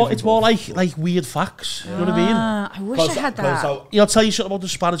massive It's more movie buff. like weird facts. You know what I mean? I wish I had that. He'll tell you something about the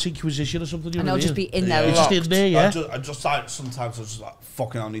Spanish Inquisition or something. You And know it'll what I just mean? be in there It's just in locked. there, yeah. I just like sometimes I just like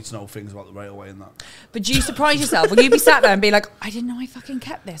fucking. I need to know things about the railway and that. But do you surprise yourself? Will you be sat there and be like, I didn't know I fucking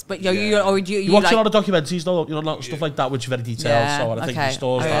kept this? But you watch like, a lot of documentaries, though, you know, stuff like that, which are very detailed. Yeah, so I think okay. he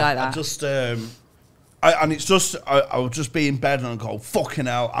stores I really that. like that. I just and it's just I would just be in bed and I'd go, fucking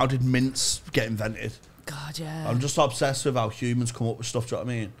hell, how did mints get invented? God, yeah. I'm just obsessed with how humans come up with stuff. Do you know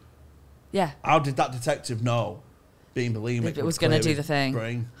what I mean? Yeah. How did that detective know being bulimic. It was going to do the thing.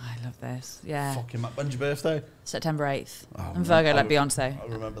 Brain. I love this. Yeah. Fucking when's your birthday? September 8th. Oh, I'm Virgo, like Beyonce. I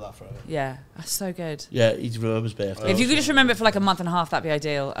remember that forever. Yeah, that's so good. Yeah, he's remembers birthday. If you could just remember it for like a month and a half, that'd be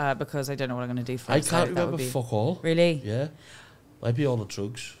ideal. Because I don't know what I'm going to do for it. I can't so remember fuck all. Really? Yeah. Might be all the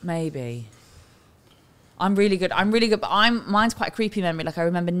drugs. Maybe. I'm really good, but mine's quite a creepy memory. Like I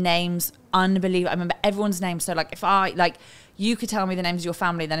remember names, unbelievable. I remember everyone's name. So like if you could tell me the names of your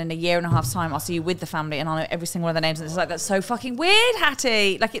family, then in a year and a half's time, I'll see you with the family and I'll know every single one of their names. And it's like, that's so fucking weird,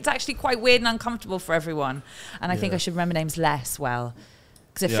 Hattie. Like it's actually quite weird and uncomfortable for everyone. And I think I should remember names less well.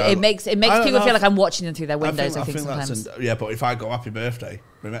 Because it makes people feel like I'm watching them through their windows, I think sometimes. Yeah, but if I go happy birthday,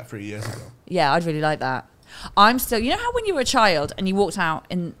 we met 3 years ago. Yeah, I'd really like that. I'm still, you know how when you were a child and you walked out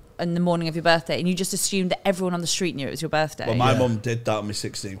in the morning of your birthday and you just assumed that everyone on the street knew it was your birthday? Well, my mum did that on my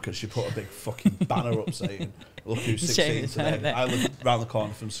 16th because she put a big fucking banner up saying, look who's 16 today. I live round the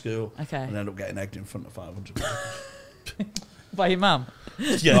corner from school and ended up getting egged in front of 500 people. By your mum?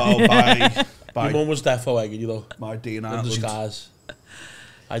 Yeah. No, by your mum was defo egging you though. My Dean in disguise.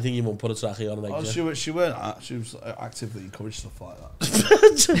 I think your mum put a trackie on and egged you. She weren't that. She was actively encouraged stuff like that.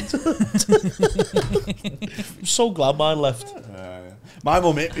 I'm so glad mine left. My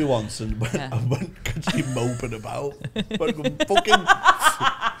mum hit me once and I went because she moping about. But fucking,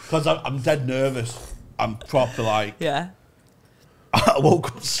 because I'm dead nervous. I'm proper like. Yeah. I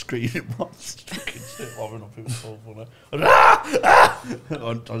woke up screaming once. Warming up, it was so funny.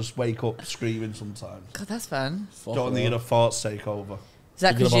 I just wake up screaming sometimes. God, that's fun. Don't need a thoughts take over. Is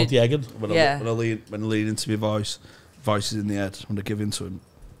that because the egging? When I lean into my voice is in the head when I give into him.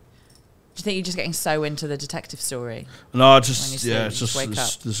 Do you think you're just getting so into the detective story? No, it's just there's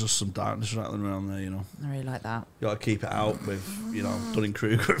just some darkness rattling around there, you know. I really like that. You gotta keep it out with, you know,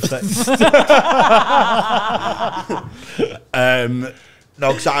 Dunning-Kruger effect.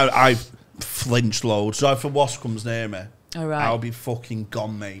 No, because I flinch loads. So if a wasp comes near me, I'll be fucking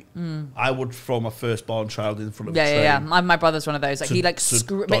gone, mate. I would throw my firstborn child in front of a train. Yeah. My brother's one of those. Like he like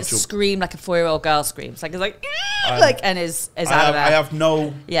scream like a 4-year-old girl screams. Like he's like, and is out of there. I have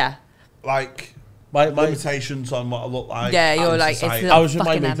no my limitations on what I look like. Yeah, you're like. It's I was with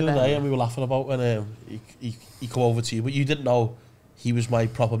my mate the other day and we were laughing about when he come over to you, but you didn't know he was my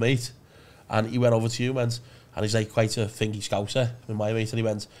proper mate, and he went over to you and he's like quite a thingy scouser with my mate, and he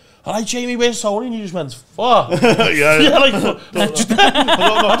went, "All right, Jamie, where's Tony?" And you just went, "Fuck." Yeah, like I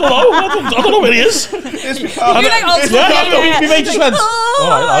don't know where he is. It's because my mate just went, "All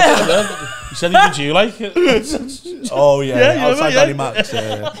right, I'll get him there." He said he was you, like. Outside Danny Max.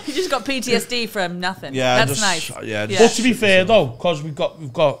 You just got PTSD from nothing. Yeah, that's nice. Yeah. But to be fair though, because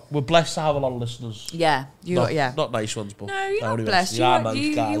we're blessed to have a lot of listeners. Yeah, not nice ones, but no, you're not blessed.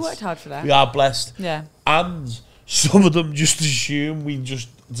 You worked hard for that. We are blessed. Yeah, and some of them just assume we just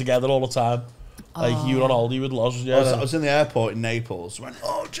together all the time. Like you were on holiday with Loz. Yeah, I was in the airport in Naples. Went,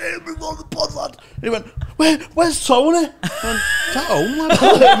 "Oh, Jamie, we're on the pod, lad." And he went, "Where's Tony?" I went, "At home, lad."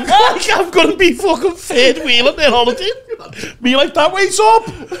 Like, I'm gonna be fucking third wheeling their holiday. Me like that waits up.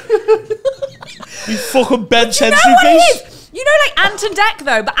 You fucking Ben suitcase. You know, like Ant and Dec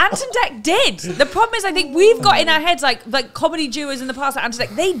though, but Ant and Dec did. The problem is, I think we've got in our heads like comedy duos in the past. Like Ant and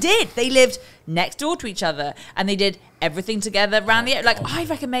Dec, they did. They lived next door to each other, and they did everything together around the. Like I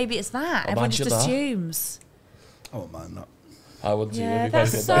reckon maybe it's that. Everyone just assumes. I wouldn't mind that. I would too. Yeah,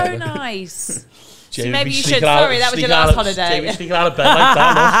 that's so nice. So Jamie, maybe you should. Sorry, that was your last holiday. Jamie sneaking out of bed like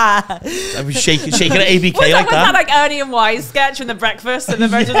that. No? I'd be shaking an ABK like that. Was that like Ernie and Wise sketch from The Breakfast, and the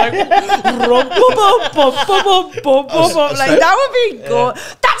virgin's like, like that would be good.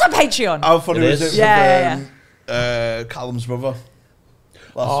 That's a Patreon. How funny was it with Callum's brother?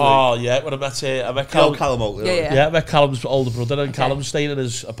 Last week. Yeah, when I met Callum. Callum Oakley. Yeah, I met Callum's older brother, and Callum's staying in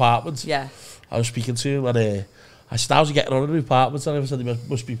his apartment. Yeah. I was speaking to him, and I said, "How's he getting on in the apartment?" And I said, "He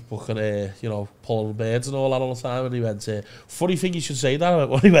must be fucking, pulling birds and all that all the time." And he went, "Funny thing you should say that." I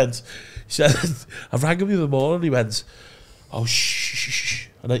went, "What?" He went, he said, "I rang him the other morning." And he went, "Oh, shh."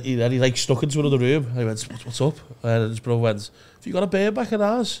 And he like stuck into another room. And he went, "What's up?" And his brother went, "Have you got a bird back in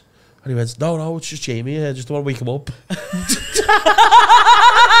ours?" And he went, No, it's just Jamie. Just don't want to wake him up.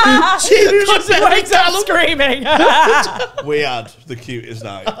 Jamie was wakes up screaming. We had the cutest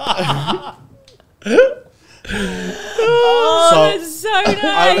night. That's so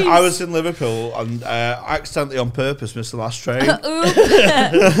nice. I was in Liverpool and I accidentally on purpose missed the last train. Who's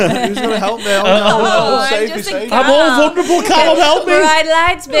going to help me? I'm all vulnerable, Callum, help me. Bright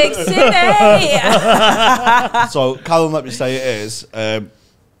lights, big city. So Callum let me say it is.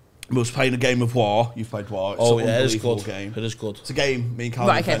 We was playing a game of War. You've played War. It's an unbelievable game. It is good. It's a game me and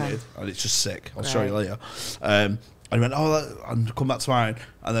Callum invented, and it's just sick. I'll show you later. And he went, and come back to mine.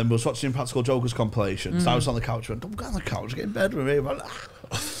 And then we was watching Impractical Jokers compilation. So I was on the couch, went, don't go on the couch, get in bed with me. Went,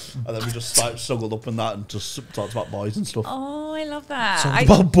 and then we just like snuggled up and that and just talked about boys and stuff. Oh, I love that. Talked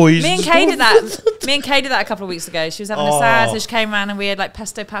about boys. Me and Kay did that. Me and Kay did that a couple of weeks ago. She was having a sad, so she came around and we had like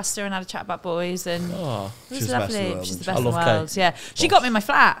pesto pasta and had a chat about boys. And it was She's the best in the lovely. world, She's the isn't best in the I love world. Kay. Yeah, she got me in my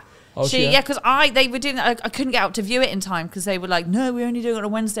flat. Oh, Because they were doing that. I couldn't get out to view it in time because they were like, no, we're only doing it on a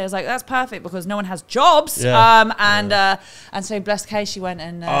Wednesday. I was like, that's perfect because no one has jobs. Yeah. And so bless Kay, she went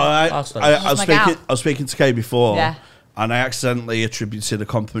and I was speaking to Kay before. Yeah. And I accidentally attributed a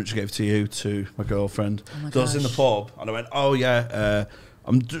compliment she gave to you to my girlfriend. So I was in the pub and I went, oh yeah,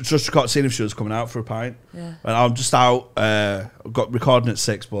 I'm just seeing if she was coming out for a pint. Yeah. And I'm just out, got recording at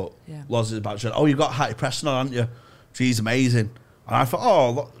 6, but Yeah. Loz is about to say, oh, you got Hatty Preston on, haven't you? She's amazing. And I thought,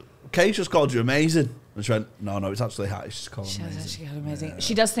 oh, look, Kay just called you amazing. And she went, no, it's actually Hatty. She's called amazing. She called amazing. Yeah.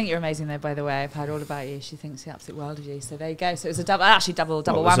 She does think you're amazing, though, by the way. I've heard all about you. She thinks the absolute world of you. So there you go. So it was a double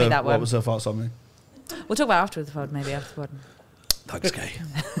whammy, that one. What was her thoughts on me? We'll talk about after the pod, maybe after the pod. Thanks, Kay.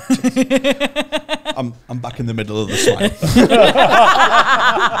 I'm back in the middle of the smile.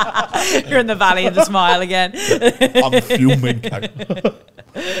 You're in the valley of the smile again. I'm fuming, Kay.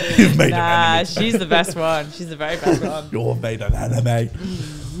 You've made an enemy. She's the best one. She's the very best one. You've made an enemy.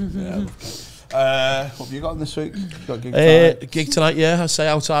 What have you got on this week? You got a gig tonight? Gig tonight, yeah. I say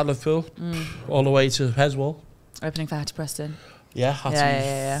outside Liverpool, all the way to Heswall. Opening for Hatty Preston. Yeah, Hatty's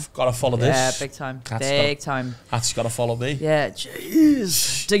yeah. got to follow this. Yeah, big time. Hatty's got to follow me. Yeah,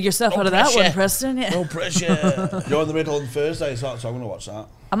 jeez. Dig yourself out of that one, Preston. Yeah. No pressure. You're in the middle on Thursday, so I'm going to watch that.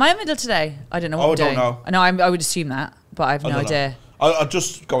 Am I in the middle today? I don't know what I'm doing. I don't know. I know, I would assume that, but I have no idea. I'm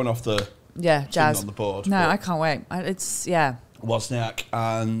just going off the jazz on the board. No, I can't wait. Wozniak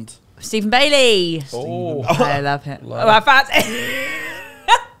and Stephen Bailey. Oh, I love him. I fancy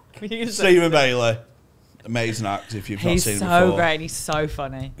Stephen Bailey. Amazing act if you've not seen him before. He's so great and he's so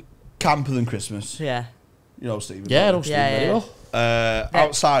funny. Camper than Christmas. Yeah. You know Stephen yeah, Bailey. I know Stephen very well.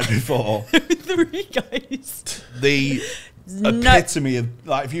 Outside before. 3 guys. The epitome of,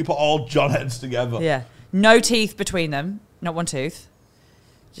 like, if you put all John heads together. Yeah. No teeth between them. Not one tooth.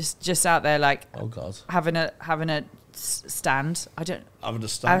 Just out there like oh god. Having a stand. Having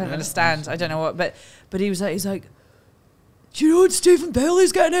a stand. I don't know what, but he's like, do you know what Stephen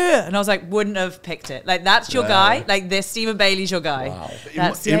Bailey's getting here? And I was like, wouldn't have picked it. Like, that's your guy. Like, this Stephen Bailey's your guy. Wow. He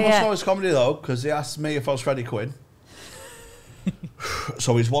must know his comedy, though, because he asked me if I was Freddie Quinn.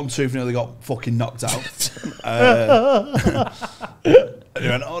 So his one tooth nearly got fucking knocked out. And he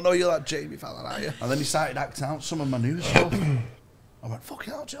went, oh, no, you're that Jamie fella, aren't you? And then he started acting out some of my new stuff. I went,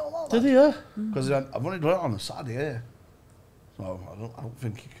 fucking hell, do you know what? Did he, yeah? Because I've only done it on a Saturday, yeah. So I don't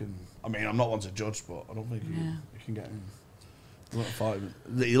think you can... I mean, I'm not one to judge, but I don't think you can get him...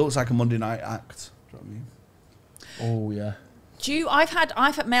 He looks like a Monday night act. Do you know what I mean? Oh yeah.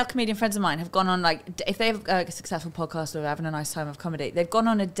 I've had male comedian friends of mine have gone on, like, if they have a successful podcast or having a nice time of comedy, they've gone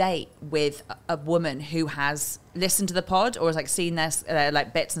on a date with a woman who has listened to the pod or has like seen their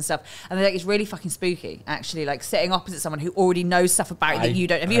like bits and stuff, and they're like, it's really fucking spooky actually, like sitting opposite someone who already knows stuff about it that you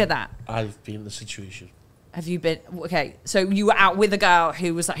don't. Have you heard that? I've been in the situation. Have you been okay? So you were out with a girl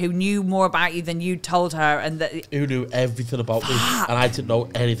who was like, who knew more about you than you told her, and who knew everything about me, and I didn't know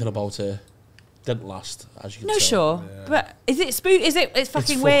anything about her. Didn't last, as you can tell. Sure, but is it spook? It's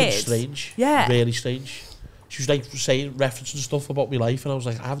fucking weird. It's strange. Yeah, really strange. She was like saying referencing stuff about my life, and I was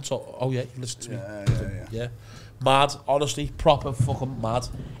like, I haven't talked. Oh yeah, you listened to me. Yeah. Mad, honestly, proper fucking mad.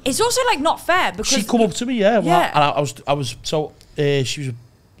 It's also like not fair because she come up to me, and I was so she was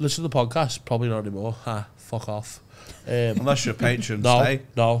listening to the podcast. Probably not anymore. Fuck off. Unless you're a patron, stay.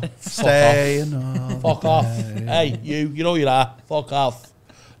 No, stay. No, fuck off. Hey, you know you're there. Fuck off.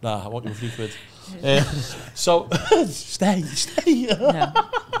 Nah, I want you for £3. So stay. Yeah.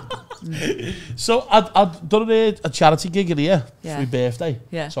 So I'd done a charity gig in here for my birthday.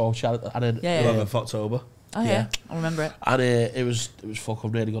 Yeah. So charity, and then 11th of October. Oh yeah, I remember it. And it was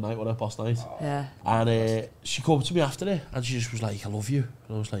fucking really good night, wasn't it, last night? Yeah. And she came up to me after it, and she just was like, "I love you,"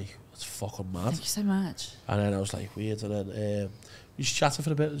 and I was like, "That's fucking mad." Thank you so much. And then I was like, weird, and then we just chatted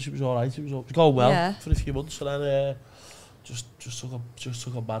for a bit, and she was all right. It was going well for a few months, and then just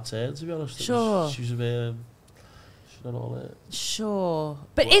took a bad turn, to be honest. Sure. She was a bit. All it. Sure,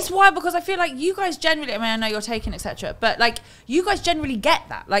 but it's wild because I feel like you guys generally, I mean, I know you're taken, etc., but like you guys generally get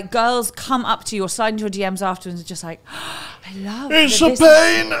that. Like girls come up to you or slide into your DMs afterwards and just like, oh, I love it's a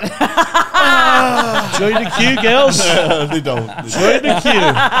pain. Join the queue, girls. They don't. Join the queue.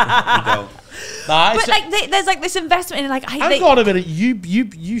 They don't. Nah, but like there's like this investment in like. Hang on a minute.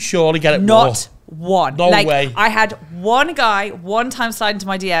 You surely get it not one. No way. I had one guy one time slide into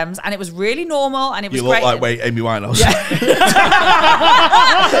my DMs, and it was really normal, and it was You great. look like Amy Winehouse.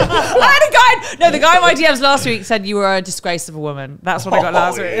 I had a guy. No, the guy in my DMs last week said you were a disgrace of a woman. That's what I got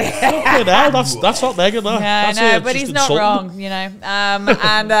last week. Fucking hell, that's not negative. Yeah, That's no, but he's not wrong, you know. And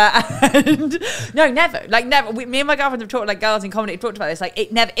no, never. Like never. Me and my girlfriend have talked, like girls in comedy have talked about this. Like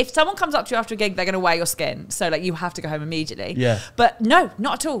it never. If someone comes up to you after a gig, they're going to wear your skin. So like you have to go home immediately. Yeah. But no,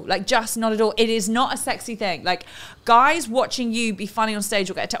 not at all. Like just not at all. It is not a sexy thing. Like guys watching you be funny on stage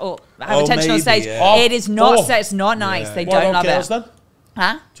or or have attention on maybe, stage. yeah. It is not. It's not nice. They What don't about love girls it. then?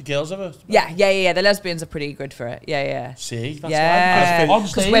 Huh? Do girls ever? Yeah. The lesbians are pretty good for it. Yeah. See, that's Yeah. why. On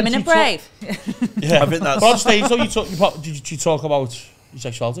Because stage, women are you talk- brave. I think that's... But on stage, though, did you talk about your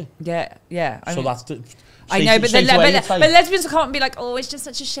sexuality? Yeah. I So mean, that's the... I know, but, straight away, it's like- but lesbians will come up and be like, oh, it's just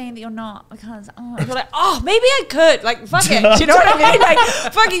such a shame that you're not. Because, and you're like, oh, maybe I could. Like, fuck it. Do you know what I mean? Like,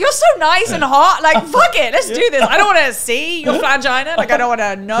 fuck it. You're so nice and hot. Like, fuck it. Let's do this. I don't want to see your vagina. Like, I don't want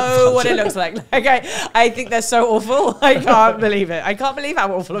to know what it looks like. I think they're so awful. I can't believe it. I can't believe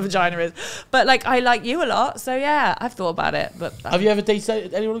how awful a vagina is. But, like, I like you a lot. So, yeah, I've thought about it. But Have you ever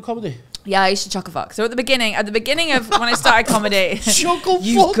dated anyone in comedy? yeah, I used to chuckle fuck. So at the beginning of when I started comedy, Chuckle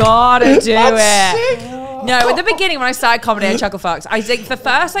you gotta do it. No, at the beginning when I started comedy, I chuckle fucks. I think the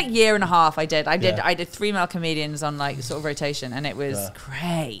first like year and a half, I did 3 male comedians on like sort of rotation, and it was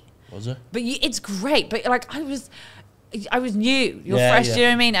great. Was it? But it's great. But like I was new. You're fresh. Do you know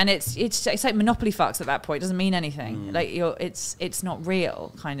what I mean? And it's like Monopoly fucks at that point. It doesn't mean anything. Like it's not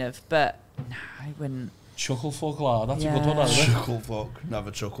real, kind of. But no, I wouldn't. Chuckle fuck, lad. That's a good one, isn't it? Chuckle fuck.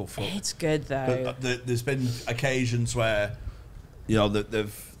 Never chuckle fuck. It's good though. But there's been occasions where, you know, that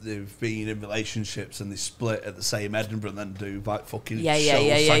they've been in relationships and they split at the same Edinburgh and then do like fucking shows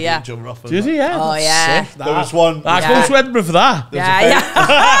sagging each other off. Do you think? Yeah. Oh yeah. There was one. I go to Edinburgh for that.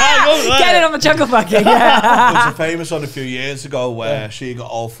 Get it on the chuckle fucking. Yeah. There was a famous one a few years ago where she got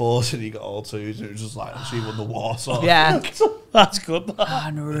all fours and he got all twos. And it was just like she won the war. So Yeah. That's good.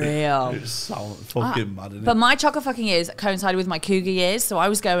 Unreal. It sounds fucking mad, isn't But it? my chuckle fucking years coincided with my cougar years, so I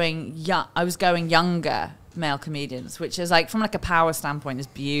was going younger male comedians, which is like from like a power standpoint is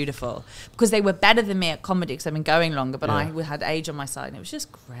beautiful because they were better than me at comedy because I've been going longer, but I had age on my side and it was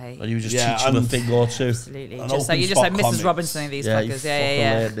just great. And you were just teaching a thing or two. Absolutely. An Just like open you're just spot like Mrs. comics. Robinson and these Yeah, fuckers. you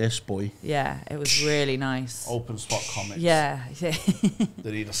Yeah. learn this, boy. Yeah, it was really nice. Open spot comics. Yeah.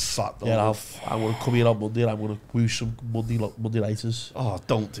 They need a slap. Yeah, I'm going to come here on Monday and I'm going to woo some Monday nighters. Oh,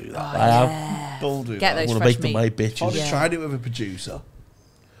 don't do that. I am. Don't do Get that. I'm those going to fresh make them meat. my Oh, bitches. they tried it with a producer.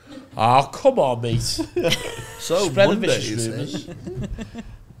 Oh, come on, mate. So Spread the Mondays, vicious rumours.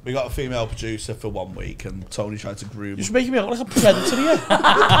 we got a female producer for 1 week, and Tony tried to groom. You're just making me look like a predator here.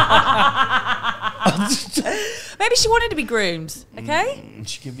 Maybe she wanted to be groomed, okay?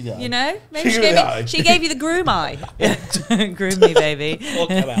 She give me that. You know? Maybe She she gave gave, me the eye. she gave you the groom eye. Groom me, baby.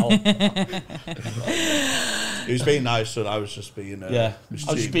 Fucking hell. He was being nice, and I was just being. Yeah. I was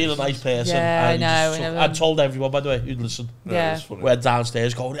just being a nice person. Yeah, I and know, just- and I told everyone, by the way, who'd listen. Yeah. We're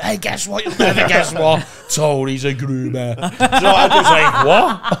downstairs going, hey, guess what? You'll never guess what? Tony's a groomer. Do you know what I I was like,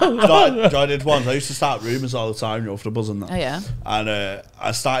 what? did? Do you know what I did once? I used to start rumours all the time, you know, for the buzz and that. Oh, yeah? And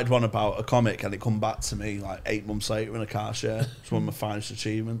I started one about a comic, and it come back to me like 8 months later in a car share. It's one of my finest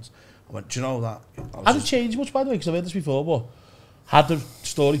achievements. I went, do you know that? Had it changed much, by the way, because I've heard this before, but had the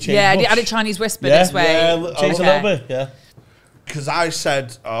story changed Yeah, much? I did Chinese whisper Yeah, this way. yeah, Changed a little bit, yeah. Because I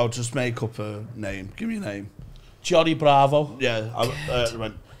said, I'll just make up a name. Give me a name. Johnny Bravo. Yeah, I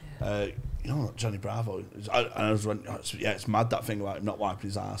went, you know what, Johnny Bravo? I was went, yeah, it's mad that thing about him not wiping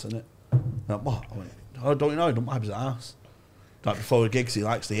his ass, isn't it? I went, what? I went, oh, don't you know, he don't wipe his ass. Like before the gigs, he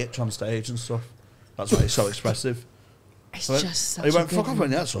likes the itch on stage and stuff. That's why he's so expressive. It's I went, just such he went, a fuck good off, yeah,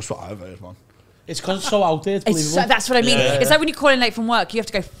 that's what I've heard, man. It's because it's so out there, it's It's believable. that's what I mean. Yeah. It's like when you call in late from work, you have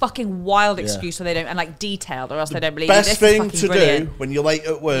to go fucking wild excuse so they don't, and like detailed, or else they don't believe you. Best This is thing fucking to brilliant. do when you're late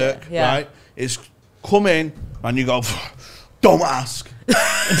at work, Yeah. right, is come in and you go, don't ask.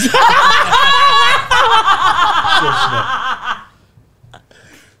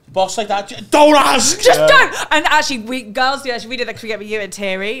 Boss like that, don't ask! Just don't. And actually, we girls do. Actually, we did that because we get with you and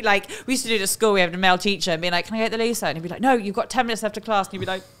Terry. Like we used to do it at school. We had a male teacher and being like, "Can I get the loser?" And he'd be like, "No, you've got 10 minutes left of class." And he'd be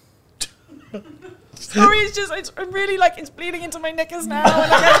like, "Sorry, it's really like it's bleeding into my knickers now." And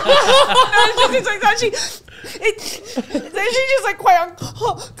like, it's actually just like quite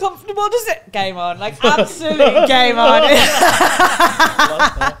uncomfortable. Just it game on, like absolute game on.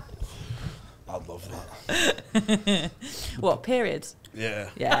 I love that. What periods? Yeah.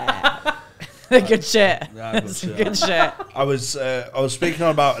 Yeah, they're good shit. Yeah, good That's shit. good shit. I was speaking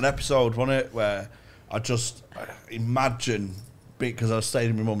about an episode, wasn't it, where I just imagine, because I was staying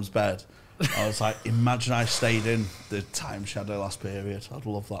in my mum's bed, I was like, imagine I stayed in the time she had her last period. I'd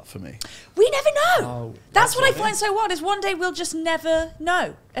love that for me. We never know. Oh, that's what I find so odd, is one day we'll just never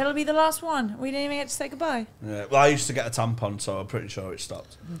know. It'll be the last one. We didn't even get to say goodbye. Yeah, well, I used to get a tampon, so I'm pretty sure it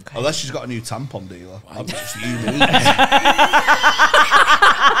stopped. Okay. Unless she's got a new tampon dealer. I'm just fuming.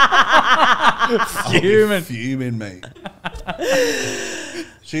 Fuming, mate.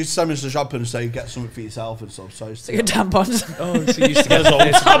 She used to send me to the shop and say, get something for yourself and stuff. So I used to get tampons. Oh, she used to get us all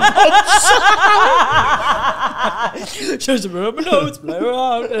tampons. Shows them rubber nose, play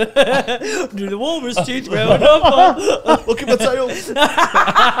around. Do the walrus teeth round up. Look at my tail.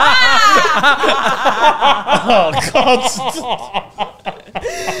 Oh, God.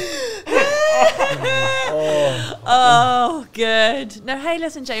 Oh, good. No, hey,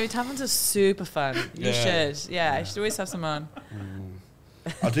 listen, Jamie, tampons are super fun. You should. Yeah, you should always have some on.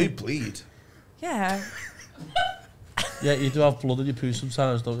 I do bleed. Yeah. Yeah, you do have blood in your poo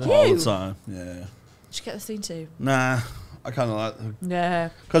sometimes, don't you? All the time, yeah. Did you get the scene too? Nah, I kind of like them. Yeah.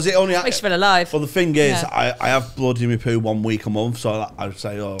 Because it only... Makes you feel alive. Well, the thing is, I have blood in my poo 1 week a month, so I would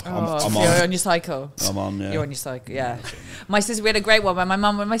say, I'm on. You're on your cycle. I'm on, yeah. You're on your cycle, yeah. My sister, we had a great one.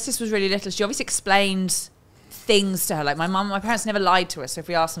 When my sister was really little, she obviously explained things to her. Like my parents never lied to us. So if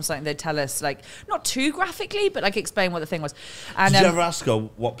we asked them something, they'd tell us, like, not too graphically, but like explain what the thing was. And, did you ever ask her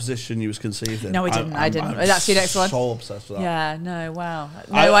what position you was conceived in? No, I didn't. That's your next one. I'm so obsessed with that. Yeah, no, wow.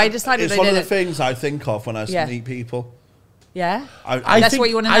 No, I decided it's one of the things I think of when I meet people. Yeah? That's what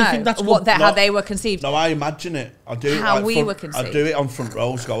you want to know? I think that's how they were conceived. No, I imagine it. I do how it. we were conceived. I do it on front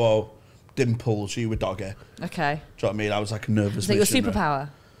rows, go, oh, dimples, you were doggy. Okay. Do you know what I mean? I was like a nervous Is that your superpower?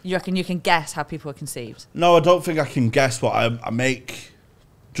 You reckon you can guess how people are conceived? No, I don't think I can guess, but I make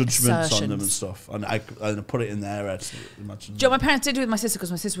judgments on them and stuff, and I put it in their head. Imagine. Do you know what my parents did with my sister? Because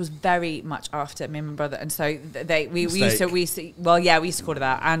my sister was very much after me and my brother, and so we used to call her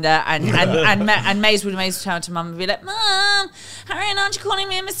that. And Maze would turn to Mum and be like, "Mum, Harry, aren't you calling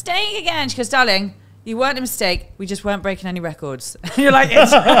me a mistake again?" She goes, "Darling, you weren't a mistake. We just weren't breaking any records." You're like,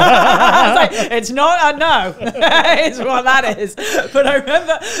 it's, it's not a no. It's what that is. But I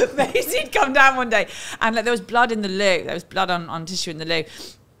remember Maisie'd come down one day, and like there was blood in the loo. There was blood on tissue in the loo,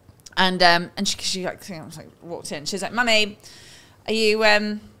 and she like walked in. She's like, "Mummy, are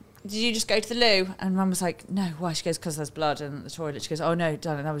you did you just go to the loo?" And Mum was like, "No, why?" She goes, "Because there's blood in the toilet." She goes, "Oh no,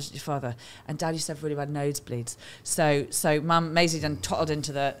 darling, that was your father." And Dad used to have really bad nosebleeds. So Maisie then tottled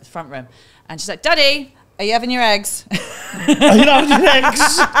into the front room, and she's like, "Daddy, are you having your eggs?" Are you having your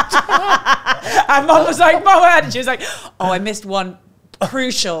eggs? And Mum was like, "Mum," and she was like, "Oh, I missed one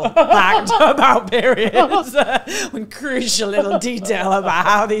crucial fact about periods." One crucial little detail about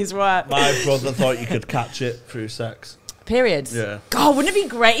how these work. My brother thought you could catch it through sex. Periods. Yeah. God, wouldn't it be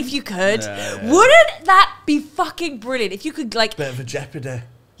great if you could? Yeah. Wouldn't that be fucking brilliant if you could, like, Bit of a jeopardy.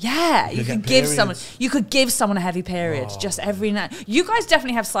 yeah, you could give periods. someone a heavy period just every night. You guys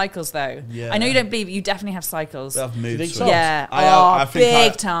definitely have cycles though. Yeah. I know you don't believe it, you definitely have cycles. We have mood think so? swings. Yeah. I think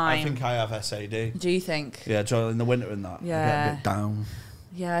big time. I think I have SAD. Do you think? Yeah, in the winter and that. I get Yeah. a bit down.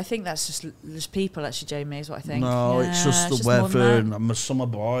 Yeah, I think that's just people actually, Jamie, is what I think. No, Yeah, it's just the more than weather, that. and I'm a summer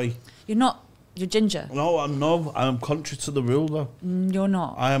boy. You're ginger. No, I'm contrary to the rule though. You're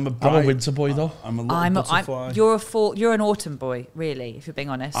not. I am a I'm a winter boy though. I'm a little butterfly. You're an autumn boy, really, if you're being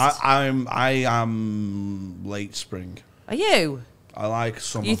honest. I am late spring. Are you? I like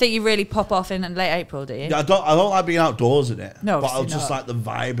summer. You think you really pop off in late April, do you? Yeah, I don't like being outdoors in it. No, but I'll obviously just not. like the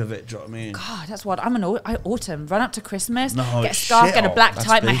vibe of it. Do you know what I mean? God, that's what I'm an autumn. Run up to Christmas, No, get a it's scarf, shit get a hot. black That's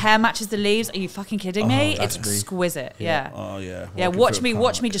tie. My me. hair matches the leaves. Are you fucking kidding me? that's It's me. exquisite. Yeah. Oh yeah. Yeah, Walking watch through me a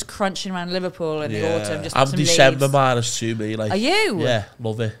watch me park. just crunching around Liverpool in the Yeah. autumn. Just I'm some December leaves. -2 me. Like, Are you? Yeah,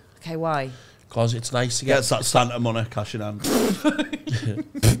 love it. Okay, why? Because it's nice to get. Gets that Santa money, cash in hand.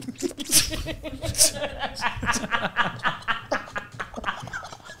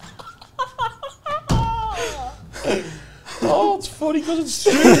 Oh, it's funny because it's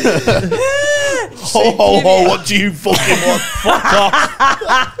true. Ho ho ho! What do you fucking want? Fuck off.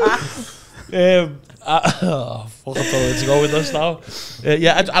 Fuck, I don't know where to go with this now.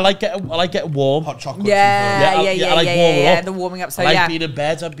 Yeah, I like getting warm. Hot chocolate. Yeah. I like warming up. The warming up. So I like yeah. being in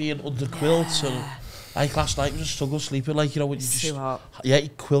bed and being under quilts and like last night I was struggle sleeping, like, you know, when you It's just too hot. yeah, you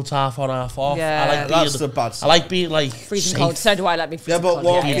quilt half on, half off. Yeah. I like being, That's the bad I like being like Freezing safe. cold. So do I like me Yeah, freezing but cold.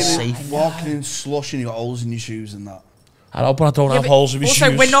 walking Yeah. in, Safe. walking in slush and you got holes in your shoes and that. I know, but I don't Yeah, have but holes in my also,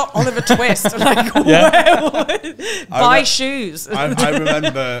 shoes. we're not Oliver Twist. Like, buy shoes. I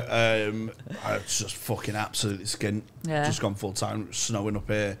remember I was just fucking absolutely skint. Yeah. Just gone full time. It was snowing up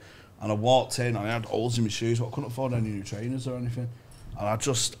here. And I walked in and I had holes in my shoes, but I couldn't afford any new trainers or anything. And I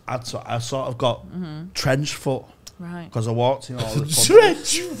sort of got trench foot. Right. Because I walked in all the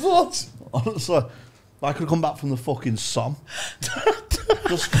Trench foot. Honestly, I could come back from the fucking Somme.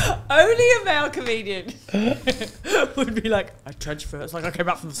 Only a male comedian would be like, I trench foot. It's like I came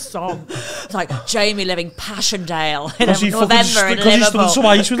back from the Somme. It's like Jamie living Passchendaele in November in Liverpool. Because he stood in some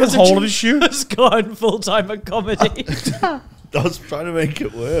ice with the hole in his shoe. Has gone full-time at comedy. I was trying to make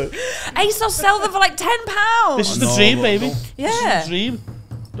it work. I used to sell them for like £10. This is the dream, baby. Yeah. This is the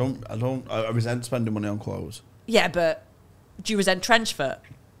dream. I resent spending money on clothes. Yeah, but do you resent trench foot?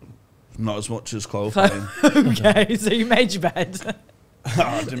 Not as much as clothing. Okay, so you made your bed.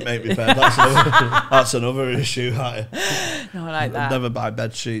 I didn't make me bed. That's another issue. No, I like that. I'd never buy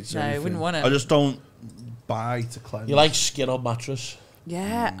bed sheets. No, I wouldn't want it. I just don't buy to cleanse. You like skin on mattress.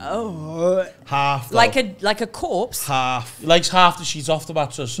 Yeah. Oh. Half. Though. Like a corpse. Half. He likes half the sheets off the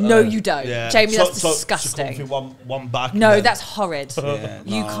mattress. No, you don't. Yeah. Jamie, that's disgusting. So one back. No, that's horrid. Yeah,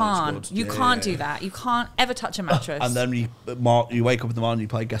 you no, can't. it's good. You can't do that. You can't ever touch a mattress. And then you wake up in the morning, you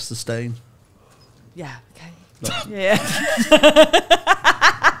play Guess the Stain. Yeah. Okay. Yeah.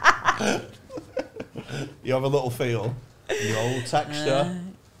 You have a little feel. The old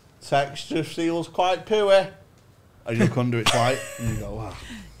texture feels quite pooey. And you look under it's white, and you go, wow,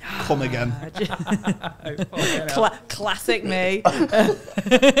 come again. Classic me.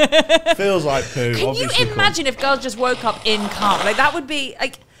 Feels like poo. Can you imagine if girls just woke up in calm? Like, that would be,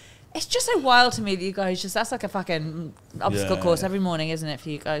 like, it's just so wild to me that you guys just, that's like a fucking obstacle course every morning, isn't it, for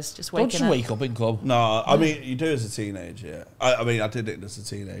you guys just waking up? Don't you wake up in club? No, I mean, you do as a teenager. I mean, I did it as a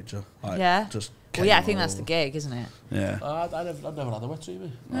teenager. Like, yeah? Just well, yeah, I think that's the gig, isn't it? Yeah. I've never had a wet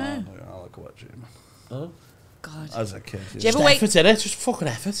dream. No. I like a wet dream. No? God. As a kid. Do you ever wake? Effort in it, just fucking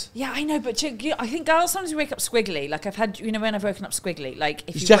effort. Yeah, I know, but I think girls sometimes wake up squiggly. Like, I've had, when I've woken up squiggly, like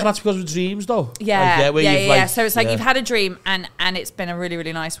if you reckon that's because of dreams, though? Yeah, like, yeah. So it's like you've had a dream and it's been a really,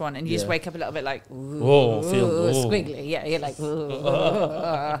 really nice one, and you just wake up a little bit like, squiggly. Yeah, you're like,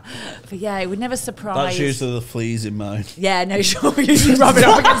 but yeah, it would never surprise. That's usually the fleas in mine. Yeah, no, sure. You usually rub it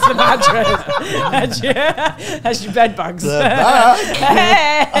up against the mattress. That's your bed bugs.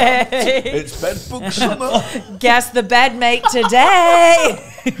 Hey. It's bed bug summer. Guess the bedmate today.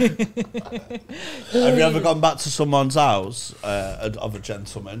 Have you ever gone back to someone's house of a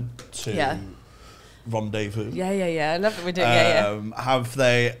gentleman to rendezvous? Yeah. I love that we're doing.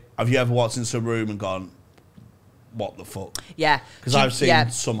 Have you ever walked into a room and gone, what the fuck? Yeah. Because I've seen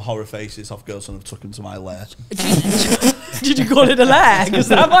some horror faces of girls and have took into my lair. Did you call it a lair? Because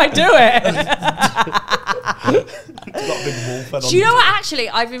that might do it. It's got a big wolf head on. Do you know what? Actually,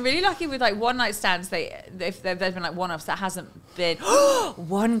 I've been really lucky with like one night stands. If there's been like one-offs, that hasn't been.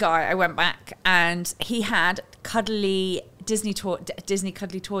 One guy, I went back and he had cuddly Disney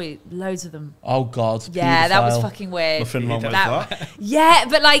cuddly toy, loads of them. Oh God! Yeah, that was fucking weird. Nothing wrong with that. Yeah,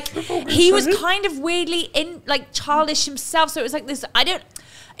 but like he was kind of weirdly childish himself. So it was like this.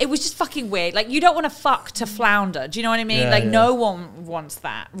 It was just fucking weird. Like, you don't want to fuck to flounder. Do you know what I mean? No one wants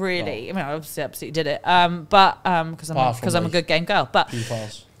that, really. I mean, I absolutely did it. Because I'm a good game girl. But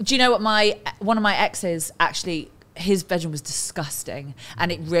do you know what one of my exes actually, his bedroom was disgusting,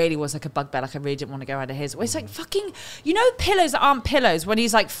 and it really was like a bugbear. Like, I really didn't want to go out of his. It's like fucking, pillows that aren't pillows. When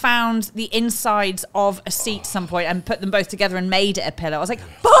he's like found the insides of a seat at some point and put them both together and made it a pillow. I was like,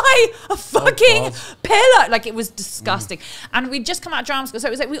 buy a fucking pillow. Like, it was disgusting. And we'd just come out of drama school, so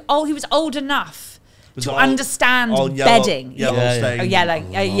it was like he was old enough to understand bedding. Yellow.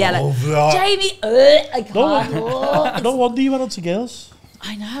 Yellow. Jamie, I can't. No wonder you went on to girls.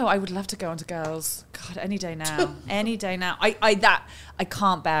 I know. I would love to go on to girls. God, any day now. Any day now. I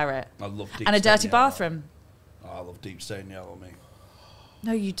can't bear it. I love deep and a dirty stain yellow. bathroom. I love deep stain yellow, me.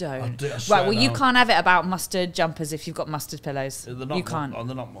 No, you don't. I right, well, you can't have it about mustard jumpers if you've got mustard pillows. You can't.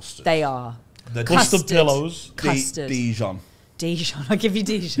 They're not mustard. They are. They're custard pillows. Custard. Dijon. I'll give you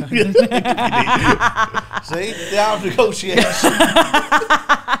Dijon. See? They are negotiations.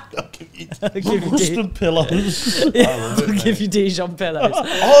 I'll give you custard pillows. I'll give you Dijon pillows.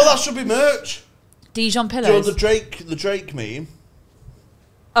 Oh, that should be merch. Dijon pillows. Do you know the Drake meme?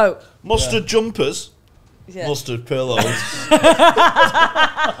 Oh. Mustard jumpers. Yeah. Mustard pillows.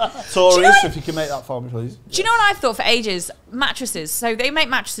 Tories, if you can make that for me, please. Do you know what I've thought for ages? Mattresses. So they make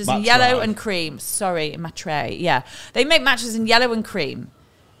mattresses in yellow and cream. Sorry, matray. Yeah. They make mattresses in yellow and cream.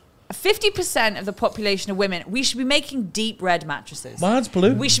 50% of the population of women, we should be making deep red mattresses. Mine's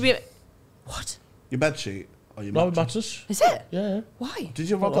blue. We should be... What? Your bed sheet? Or your mattress? Is it? Yeah. Why? Did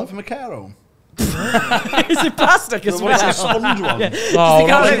you rob that from a care home? Is it plastic as well? It's a sponge one. No, is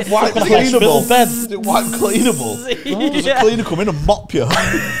it white cleanable? Is it white cleanable? Does a cleaner come in and mop you?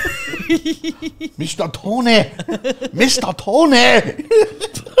 Mr. Tony! Mr. Tony!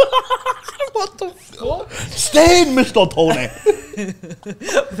 What the fuck? Stay in, Mr. Tony!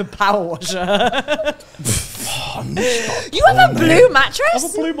 The power washer. Oh, Mr. You have a blue I have a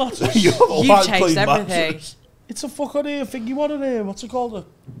mattress? blue mattress. You have a You white changed clean everything. mattress. It's a fucking thingy one in here. What's it called?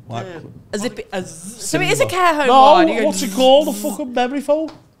 As if so it is a care home No, one. You go, what's it called? A fucking memory foam?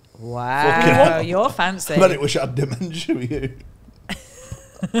 wow, you're fancy. I bet it wish I had dementia with you.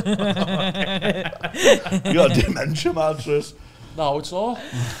 You got a dementia mattress. No, it's not.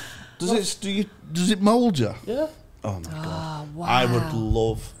 Does it mould you? Yeah. Oh my god. wow. I would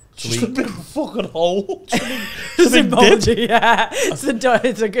love to Just a eat. big fucking hole. It's a emoji, yeah. It's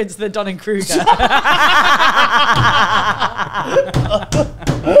the Dunning-Kruger.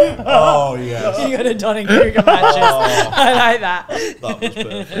 Oh yes. You got a Dunning-Kruger mattress. I like that. That was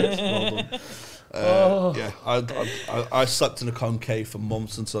perfect. Well done. Yeah, I slept in a concave for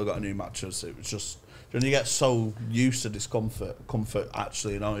months until I got a new mattress. It was just when you get so used to discomfort, comfort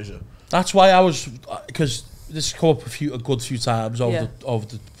actually annoys you. That's why I was, because this has come up a good few times over Yeah.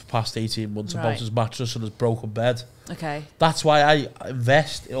 the past 18 months Right. about his mattress and his broken bed. Okay. That's why I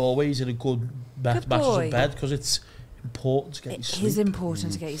invest always in a good mattress boy. and bed, because it's important to get you It sleep. is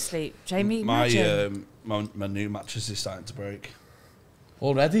important to get you sleep. Jamie, My imagine. my new mattress is starting to break.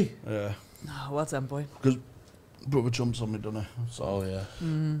 Already? Yeah, Oh, well done, boy. because brother jumps on me, doesn't he? So Oh, yeah.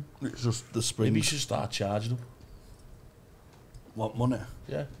 it's just the spring. Maybe you should start charging them. Want money?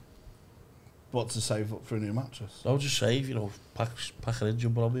 Yeah. What to save up for a new mattress? No, just save, pack it in,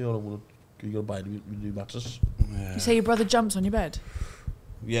 jump on me, or you're going to buy a new mattress. Yeah. You say your brother jumps on your bed?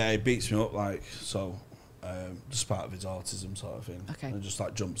 Yeah, he beats me up so. Just part of his autism sort of thing. Okay. And it just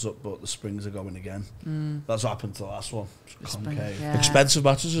like jumps up, but the springs are going again. That's what happened to the last one. Just concave. Yeah. Expensive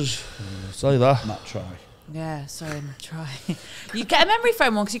mattresses. I'll tell you that. Not try. Yeah, sorry, try. You get a memory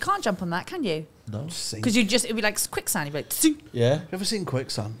foam one because you can't jump on that, can you? No. Because it'd be like quicksand. You'd be like, "Tsing." Yeah. You ever seen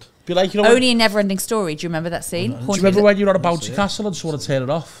quicksand? Be like, Only in Never-Ending Story. Do you remember that scene? Do you remember when you're on a bouncy castle and someone turn it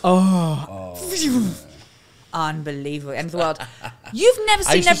off? Unbelievable. End of the world. You've never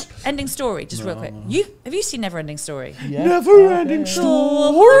I seen used to Never-Ending Story? Just real quick. Have you seen Never-Ending Story? Yeah. Never-ending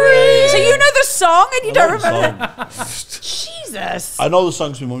story. So you know the song and you don't remember it? Jesus. I know the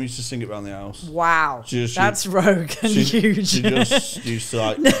songs my mum used to sing it around the house. Wow. She- That's rogue and huge. She just used to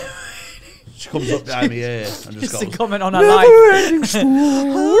like. She comes up behind me here and just Just a goes. comment on her life. Never-ending story.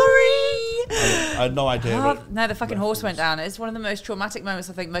 Hurry. I had no idea. No, the fucking horse went down. It's one of the most traumatic moments,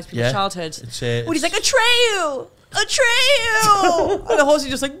 I think, most people's Yeah. childhood. It's, When he's like, a trail! A trail! And the horse is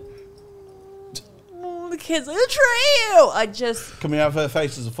just like, oh, the kid's like, a trail! I just... Can we have her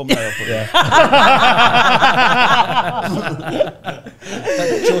face as a thumbnail for Yeah.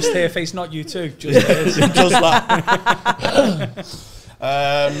 Like, just her face, not you too. Just hers. Just that.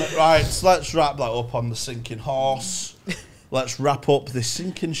 Right, so let's wrap that up on the sinking horse. Let's wrap up this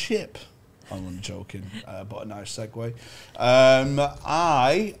sinking ship. I'm only joking, but a nice segue.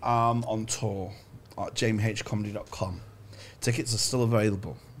 I am on tour at jamiehcomedy.com. Tickets are still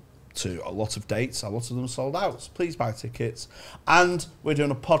available to a lot of dates. A lot of them sold out. So please buy tickets. And we're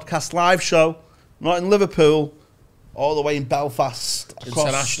doing a podcast live show, not in Liverpool, all the way in Belfast.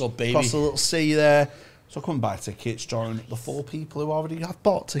 International, baby. Across the little sea there. So come buy tickets, join the 4 people who already have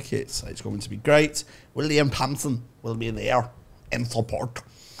bought tickets. It's going to be great. William Hampton will be there in support.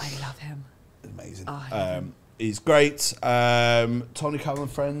 I love him. Amazing. Oh, I love him. He's great. Tony Carroll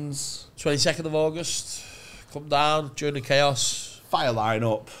and Friends. 22nd of August. Come down during the chaos. Fire line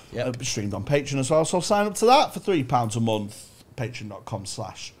up. Yep. It'll be streamed on Patreon as well. So sign up to that for £3 a month.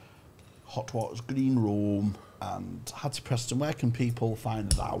 Patreon.com/hwgreenroom. And Hatty Preston, where can people find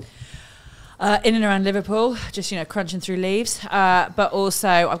thou? In and around Liverpool, just, crunching through leaves. But also,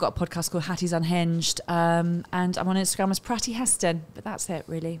 I've got a podcast called Hatty's Unhinged. And I'm on Instagram as Pratty Heston. But that's it,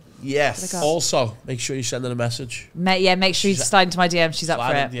 really. Yes. What Also, make sure you send in a message. Make sure you slide into my DM. She's up for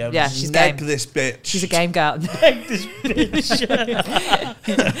Slide it. in DMs. Yeah, she's Neg game. this bitch. She's a game girl. This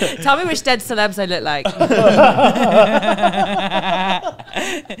bitch. Tell me which dead celebs I look like.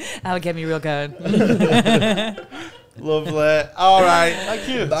 That'll get me real going. Lovely. All right. Thank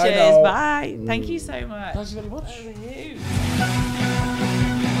you. Bye Cheers. now. Bye. Thank you so much. Thank you very much. Over you.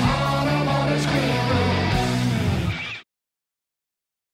 On a screen room.